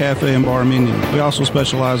full cafe and bar menu. We also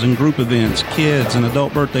specialize in group events, kids and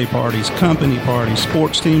adult birthday parties, company parties,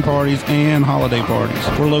 sports team parties, and holiday parties.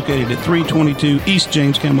 We're located at 322 East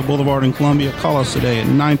James Campbell Boulevard in Columbia. Call us today at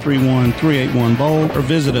 931-381-BOWL or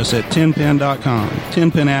visit us at 10pin.com. 10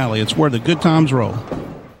 Pin Alley, it's where the good times roll.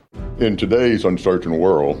 In today's uncertain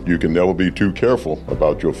world, you can never be too careful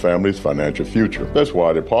about your family's financial future. That's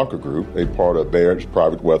why the Parker Group, a part of Baird's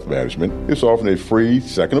Private Wealth Management, is offering a free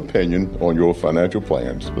second opinion on your financial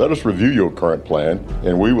plans. Let us review your current plan,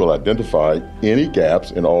 and we will identify any gaps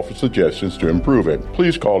and offer suggestions to improve it.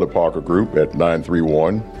 Please call the Parker Group at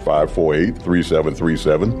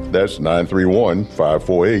 931-548-3737. That's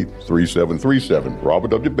 931-548-3737. Robert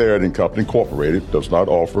W. Baird & Company Incorporated does not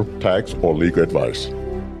offer tax or legal advice.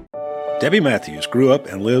 Debbie Matthews grew up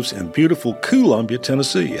and lives in beautiful Columbia,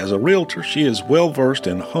 Tennessee. As a realtor, she is well-versed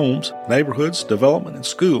in homes, neighborhoods, development, and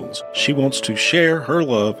schools. She wants to share her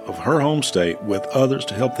love of her home state with others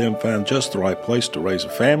to help them find just the right place to raise a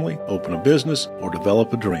family, open a business, or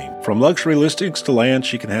develop a dream. From luxury listings to land,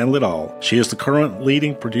 she can handle it all. She is the current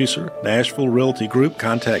leading producer, Nashville Realty Group.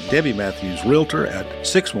 Contact Debbie Matthews Realtor at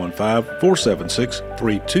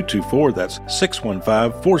 615-476-3224. That's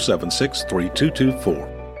 615-476-3224.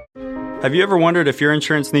 Have you ever wondered if your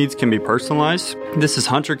insurance needs can be personalized? This is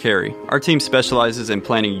Hunter Carey. Our team specializes in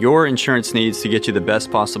planning your insurance needs to get you the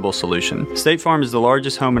best possible solution. State Farm is the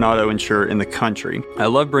largest home and auto insurer in the country. I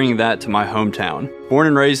love bringing that to my hometown. Born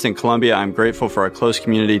and raised in Columbia, I'm grateful for our close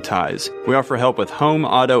community ties. We offer help with home,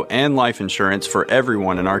 auto, and life insurance for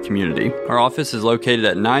everyone in our community. Our office is located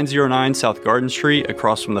at 909 South Garden Street,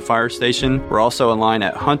 across from the fire station. We're also online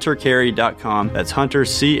at huntercarey.com. That's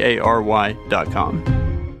huntercary.com.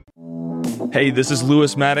 Hey, this is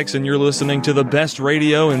Lewis Maddox, and you're listening to the best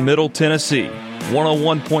radio in Middle Tennessee.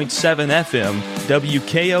 101.7 FM,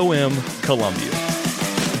 WKOM, Columbia.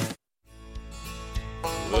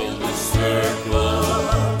 Will the circle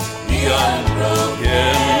be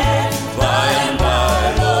unbroken? By and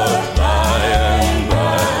by, Lord, by and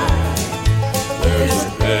by. There's a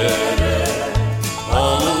better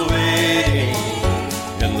home awaiting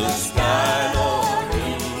in the sky, Lord,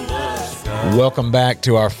 in the sky. Welcome back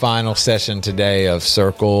to our final session today of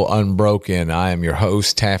Circle Unbroken. I am your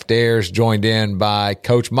host, Taft Ayers, joined in by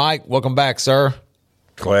Coach Mike. Welcome back, sir.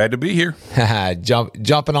 Glad to be here.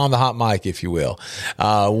 Jumping on the hot mic, if you will.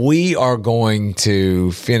 We are going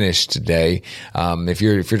to finish today. If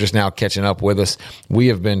you're just now catching up with us, we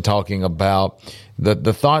have been talking about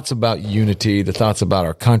the thoughts about unity, the thoughts about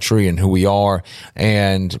our country and who we are.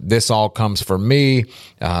 And this all comes for me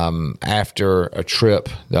after a trip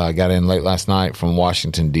that I got in late last night from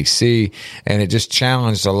Washington, D.C., and it just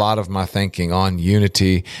challenged a lot of my thinking on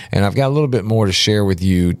unity. And I've got a little bit more to share with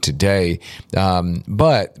you today.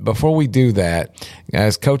 But before we do that,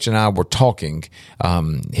 as Coach and I were talking,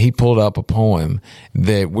 he pulled up a poem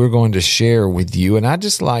that we're going to share with you. And I'd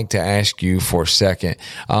just like to ask you for a second,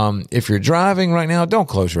 if you're driving right now, don't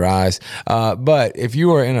close your eyes. But if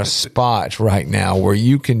you are in a spot right now where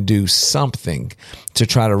you can do something to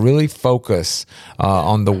try to really focus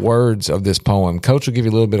on the words of this poem, Coach will give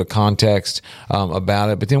you a little bit of context about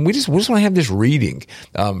it. But then we just want to have this reading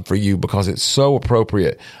for you because it's so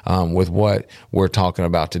appropriate with what we're talking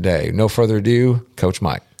about today. No further ado, Coach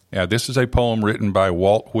Mike. Yeah, this is a poem written by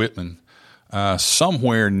Walt Whitman.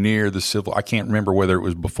 Somewhere near the Civil, I can't remember whether it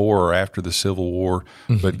was before or after the Civil War,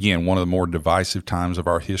 but again, one of the more divisive times of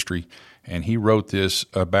our history. And he wrote this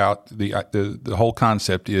about the whole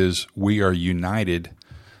concept is we are united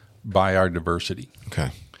by our diversity.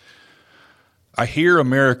 Okay. I hear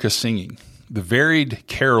America singing, the varied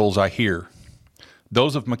carols I hear,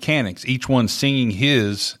 those of mechanics, each one singing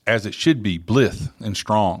his as it should be, blithe and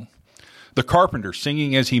strong. The carpenter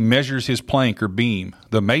singing as he measures his plank or beam,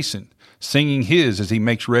 the mason singing his as he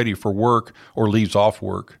makes ready for work or leaves off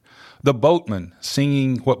work, the boatman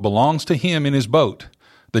singing what belongs to him in his boat,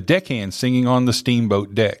 the deckhand singing on the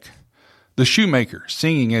steamboat deck, the shoemaker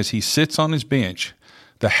singing as he sits on his bench,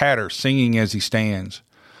 the hatter singing as he stands,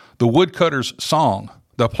 the woodcutter's song,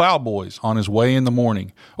 the plowboy's on his way in the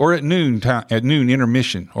morning, or at noon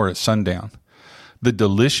intermission, or at sundown, the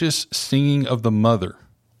delicious singing of the mother,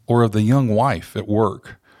 or of the young wife at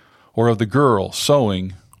work, or of the girl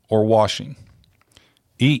sewing or washing,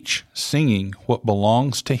 each singing what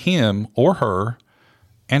belongs to him or her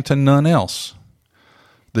and to none else.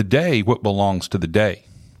 The day what belongs to the day.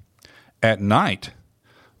 At night,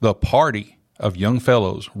 the party of young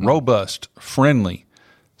fellows, robust, friendly,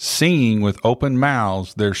 singing with open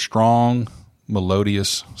mouths their strong,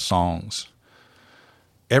 melodious songs.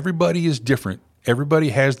 Everybody is different. Everybody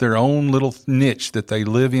has their own little niche that they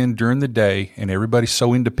live in during the day, and everybody's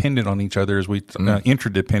so independent on each other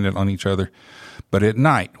interdependent on each other. But at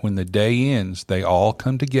night, when the day ends, they all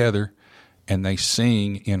come together and they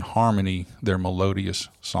sing in harmony their melodious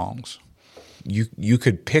songs. You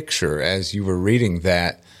could picture, as you were reading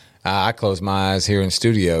that, I closed my eyes here in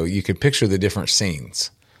studio, you could picture the different scenes.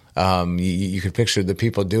 You could picture the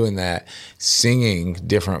people doing that, singing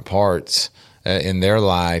different parts in their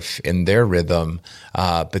life, in their rhythm,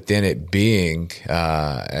 but then it being,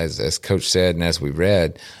 as Coach said and as we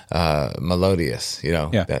read, melodious,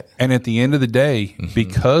 Yeah. And at the end of the day,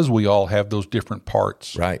 because we all have those different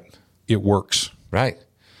parts, right, it works. Right.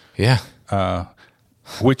 Yeah.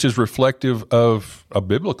 Which is reflective of a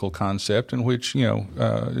biblical concept in which,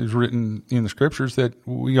 is written in the scriptures that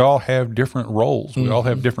we all have different roles. We all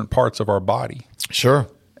have different parts of our body. Sure.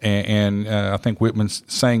 And I think Whitman's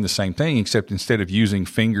saying the same thing, except instead of using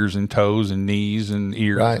fingers and toes and knees and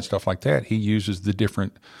ears and stuff like that, he uses the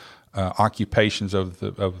different occupations of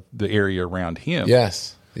the area around him.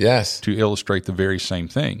 Yes. To illustrate the very same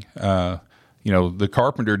thing. The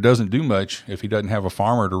carpenter doesn't do much if he doesn't have a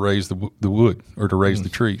farmer to raise the wood or to raise the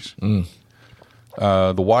trees.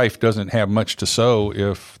 The wife doesn't have much to sew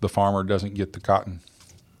if the farmer doesn't get the cotton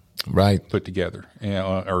put together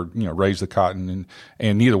or raise the cotton,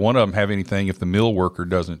 and neither one of them have anything if the mill worker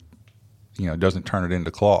doesn't turn it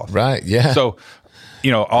into cloth. Right. Yeah. So,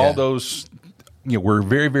 those, we're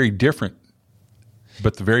very, very different,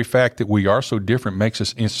 but the very fact that we are so different makes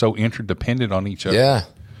us so interdependent on each other. Yeah.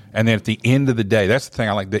 And then at the end of the day, that's the thing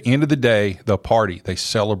I like. The end of the day, the party, they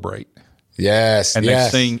celebrate. Yes. And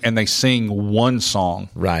they sing one song.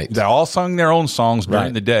 Right. They all sung their own songs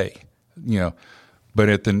during the day, but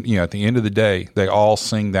at the end of the day, they all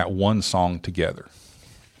sing that one song together.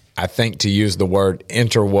 I think to use the word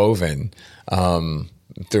interwoven,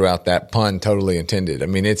 throughout that, pun totally intended. I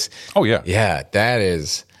mean, it's that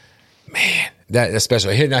is, man, that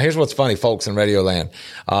especially here. Now, here's what's funny, folks in Radio Land.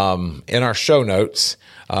 In our show notes,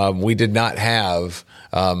 we did not have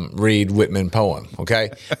Reed Whitman poem.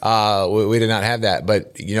 Okay, we did not have that.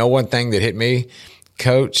 But you know, one thing that hit me,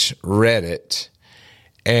 Coach read it,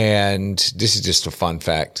 and this is just a fun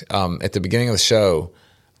fact. At the beginning of the show,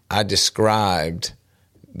 I described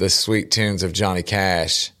the sweet tunes of Johnny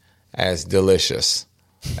Cash as delicious,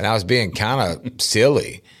 and I was being kind of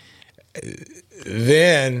silly.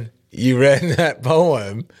 Then you read that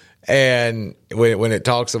poem, and when it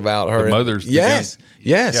talks about her, the mother's, yes,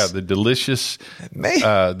 the delicious,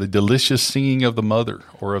 singing of the mother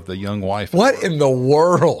or of the young wife. What in the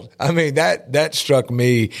world? I mean, that struck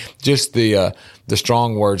me, just the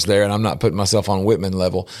strong words there, and I'm not putting myself on Whitman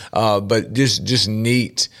level, but just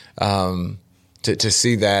neat to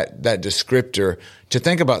see that descriptor, to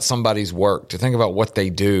think about somebody's work, to think about what they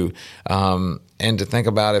do, and to think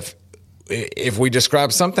about if we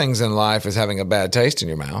describe some things in life as having a bad taste in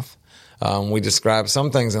your mouth, we describe some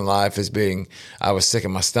things in life as being, I was sick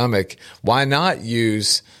in my stomach. Why not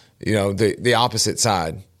use, the opposite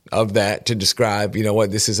side of that to describe, what,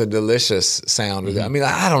 this is a delicious sound. Mm-hmm. I mean,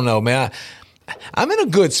 I don't know, man. I'm in a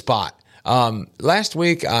good spot. Last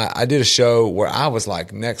week I did a show where I was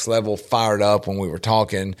like next level fired up when we were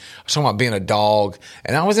talking. I was talking about being a dog,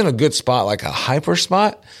 and I was in a good spot, like a hyper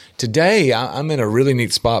spot. Today I'm in a really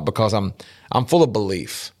neat spot because I'm full of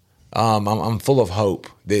belief. I'm full of hope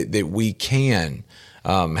that we can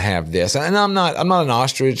have this. And I'm not an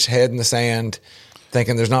ostrich head in the sand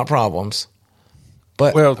thinking there's not problems.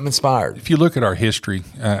 But I'm inspired. If you look at our history,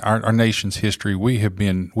 our nation's history, we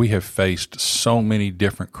have faced so many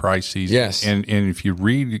different crises. Yes. And if you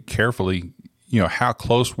read it carefully, how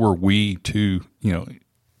close were we to,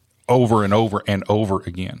 over and over and over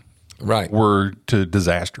again. Right. Were to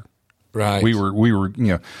disaster. Right. We were,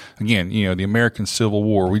 again, the American Civil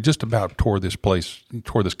War, we just about tore this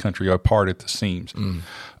country apart at the seams.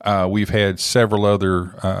 We've had several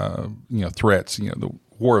other, threats. The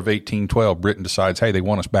War of 1812, Britain decides, hey, they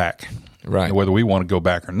want us back. Right. And whether we want to go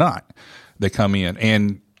back or not, they come in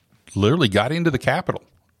and literally got into the capital.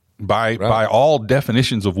 By all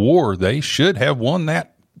definitions of war, they should have won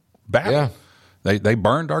that battle. Yeah. They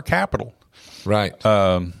burned our capital. Right.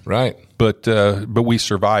 Right. But we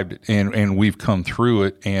survived it, and we've come through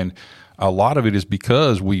it, and a lot of it is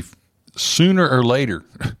because we've sooner or later,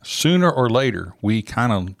 we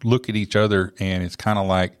kind of look at each other, and it's kind of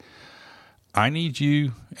like, I need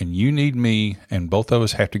you and you need me, and both of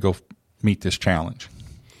us have to go meet this challenge.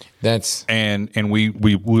 And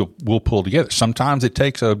we'll pull together. Sometimes it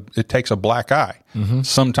takes a black eye. Mm-hmm.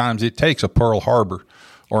 Sometimes it takes a Pearl Harbor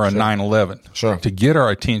or a 9/11 to get our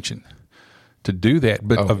attention to do that.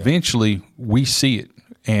 But eventually we see it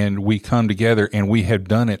and we come together, and we have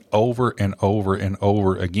done it over and over and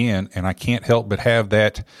over again. And I can't help but have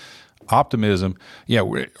that optimism. Yeah,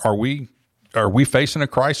 are we facing a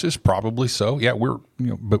crisis? Probably so. Yeah,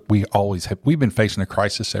 but we always have. We've been facing a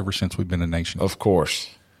crisis ever since we've been a nation. Of course.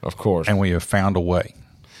 And we have found a way.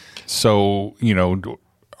 So,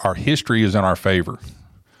 our history is in our favor.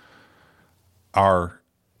 Our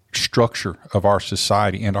structure of our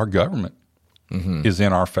society and our government is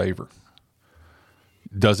in our favor.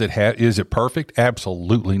 Is it perfect?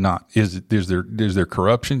 Absolutely not. Is there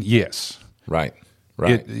corruption? Yes. Right.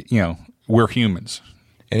 We're humans.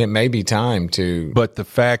 And it may be time to. But the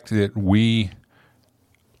fact that we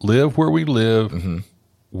live where we live,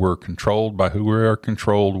 we're controlled by who we are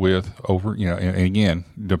controlled with over, and again,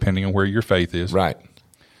 depending on where your faith is. Right.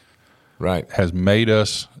 Has made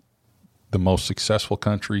us the most successful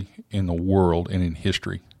country in the world and in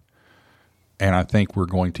history. And I think we're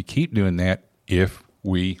going to keep doing that if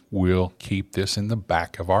we will keep this in the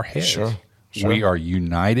back of our heads. Sure. We are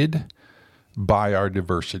united by our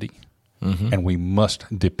diversity. And we must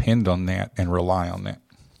depend on that and rely on that.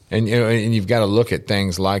 And and you've got to look at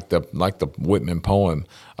things like the Whitman poem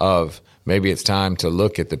of maybe it's time to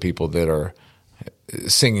look at the people that are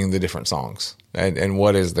singing the different songs and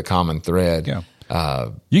what is the common thread. Yeah.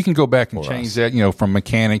 You can go back and change that, from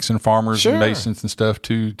mechanics and farmers and masons and stuff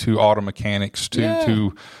to auto mechanics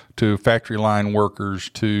to factory line workers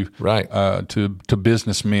to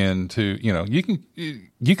businessmen to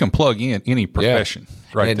you can plug in any profession.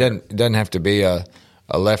 Right. And it doesn't have to be a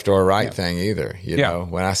left or a right thing either. You know,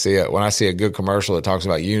 when I see a good commercial that talks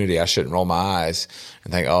about unity, I shouldn't roll my eyes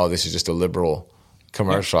and think, oh, this is just a liberal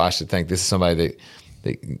commercial. I should think this is somebody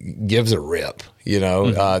gives a rip,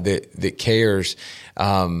 that cares.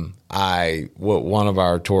 One of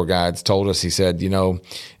our tour guides told us, he said,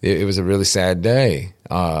 it was a really sad day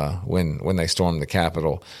when they stormed the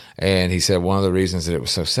Capitol. And he said one of the reasons that it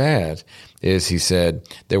was so sad is, he said,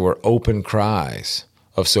 there were open cries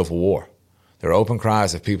of civil war. There were open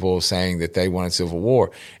cries of people saying that they wanted civil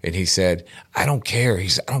war. And he said, I don't care. He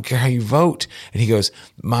said, I don't care how you vote. And he goes,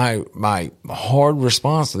 my hard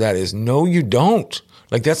response to that is, no, you don't.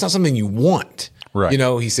 Like, that's not something you want. Right.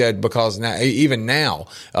 He said, because even now,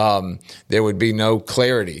 there would be no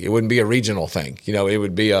clarity. It wouldn't be a regional thing. It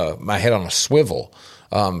would be my head on a swivel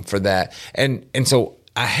for that. And so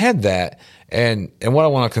I had that. And what I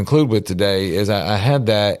want to conclude with today is I had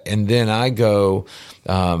that, and then I go,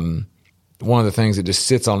 one of the things that just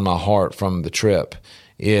sits on my heart from the trip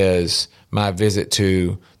is my visit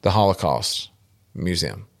to the Holocaust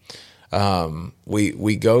Museum.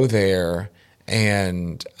 We go there,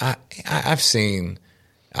 and I've seen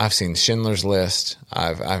Schindler's List.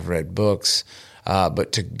 I've read books,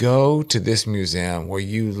 but to go to this museum where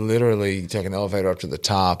you literally take an elevator up to the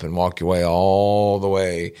top and walk your way all the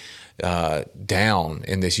way down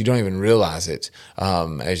in this, you don't even realize it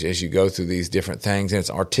as you go through these different things, and it's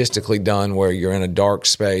artistically done where you're in a dark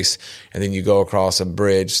space, and then you go across a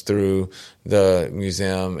bridge through the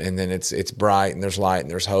museum, and then it's bright and there's light and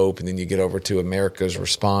there's hope, and then you get over to America's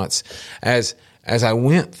response. As I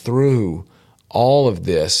went through all of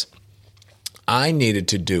this, I needed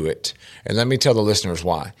to do it, and let me tell the listeners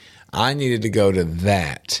why. I needed to go to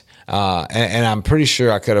that, and I'm pretty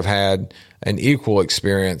sure I could have had an equal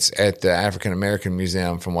experience at the African American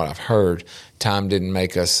Museum from what I've heard. Time didn't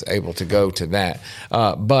make us able to go to that.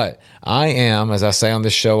 But I am, as I say on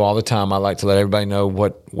this show all the time, I like to let everybody know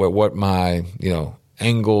what my,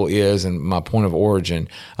 angle is and my point of origin.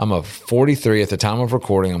 I'm a 43, at the time of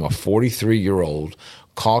recording, I'm a 43-year-old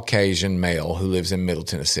Caucasian male who lives in Middle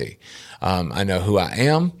Tennessee. I know who I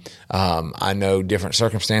am. I know different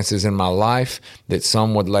circumstances in my life that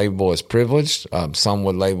some would label as privileged, some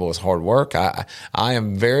would label as hard work. I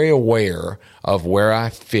am very aware of where I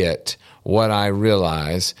fit, what I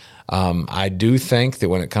realize. I do think that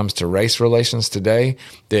when it comes to race relations today,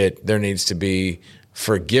 that there needs to be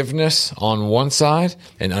forgiveness on one side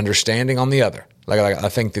and understanding on the other. Like I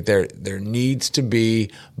think that there needs to be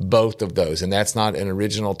both of those, and that's not an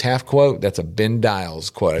original Taft quote. That's a Ben Dials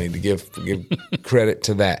quote. I need to give credit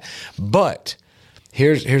to that. But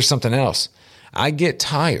here's something else. I get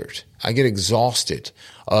tired. I get exhausted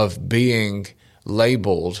of being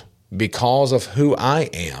labeled because of who I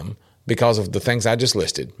am, because of the things I just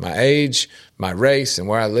listed, my age, my race, and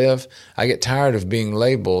where I live. I get tired of being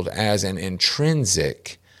labeled as an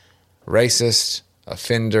intrinsic racist,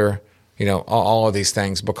 offender, all of these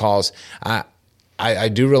things, because I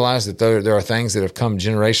do realize that there are things that have come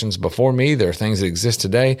generations before me. There are things that exist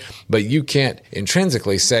today, but you can't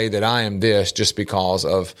intrinsically say that I am this just because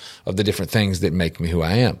of the different things that make me who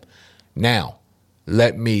I am. Now,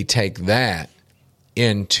 let me take that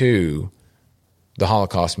into the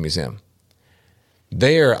Holocaust Museum.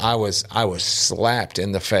 There, I was slapped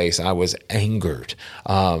in the face. I was angered.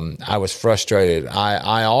 I was frustrated.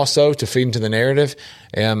 I also, to feed into the narrative,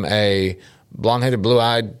 am a blonde-headed,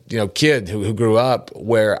 blue-eyed, kid who grew up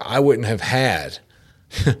where I wouldn't have had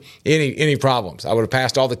any problems. I would have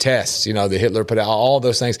passed all the tests, that Hitler put out, all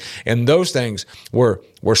those things, and those things were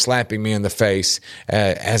slapping me in the face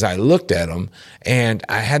as I looked at them, and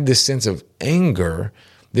I had this sense of anger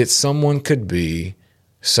that someone could be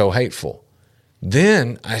so hateful.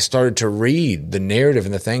 Then I started to read the narrative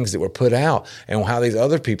and the things that were put out and how these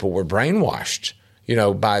other people were brainwashed,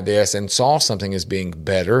 by this, and saw something as being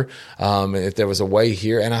better. If there was a way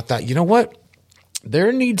here, and I thought, you know what?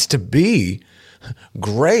 There needs to be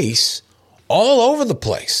grace all over the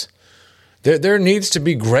place. There needs to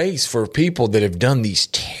be grace for people that have done these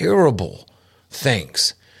terrible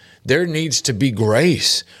things. There needs to be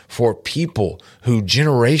grace for people who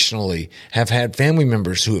generationally have had family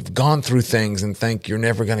members who have gone through things and think you're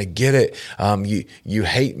never going to get it. You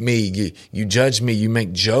hate me. You judge me. You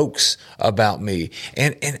make jokes about me.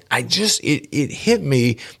 And I just, it hit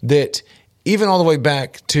me that even all the way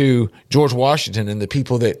back to George Washington and the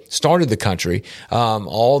people that started the country,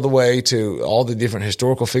 all the way to all the different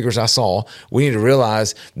historical figures I saw, we need to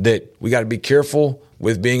realize that we got to be careful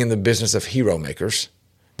with being in the business of hero makers.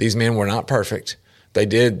 These men were not perfect. They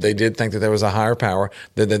did think that there was a higher power,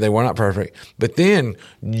 that they were not perfect. But then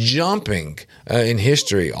jumping in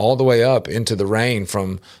history all the way up into the reign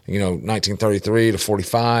from 1933 to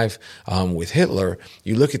 45 with Hitler,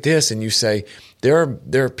 you look at this and you say, there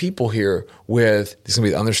are people here with, this is going to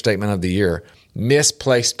be the understatement of the year,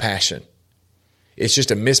 misplaced passion. It's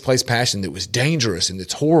just a misplaced passion that was dangerous and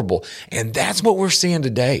it's horrible. And that's what we're seeing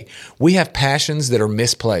today. We have passions that are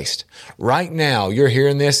misplaced. Right now, you're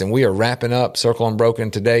hearing this and we are wrapping up Circle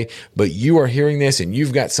Unbroken today, but you are hearing this and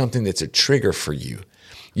you've got something that's a trigger for you.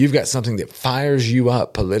 You've got something that fires you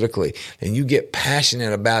up politically and you get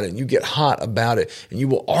passionate about it and you get hot about it and you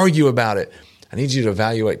will argue about it. I need you to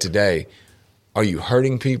evaluate today. Are you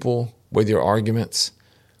hurting people with your arguments?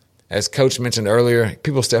 As Coach mentioned earlier,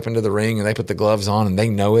 people step into the ring and they put the gloves on and they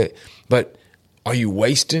know it. But are you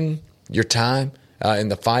wasting your time in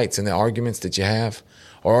the fights and the arguments that you have?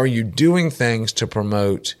 Or are you doing things to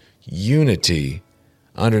promote unity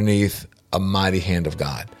underneath a mighty hand of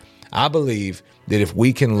God? I believe that if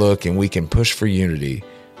we can look and we can push for unity,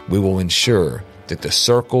 we will ensure that the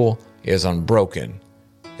circle is unbroken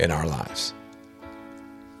in our lives.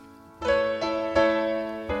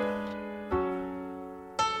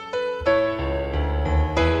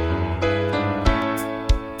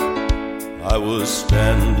 I was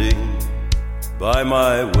standing by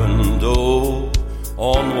my window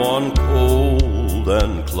on one cold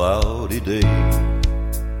and cloudy day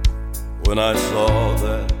when I saw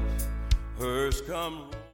that hearse come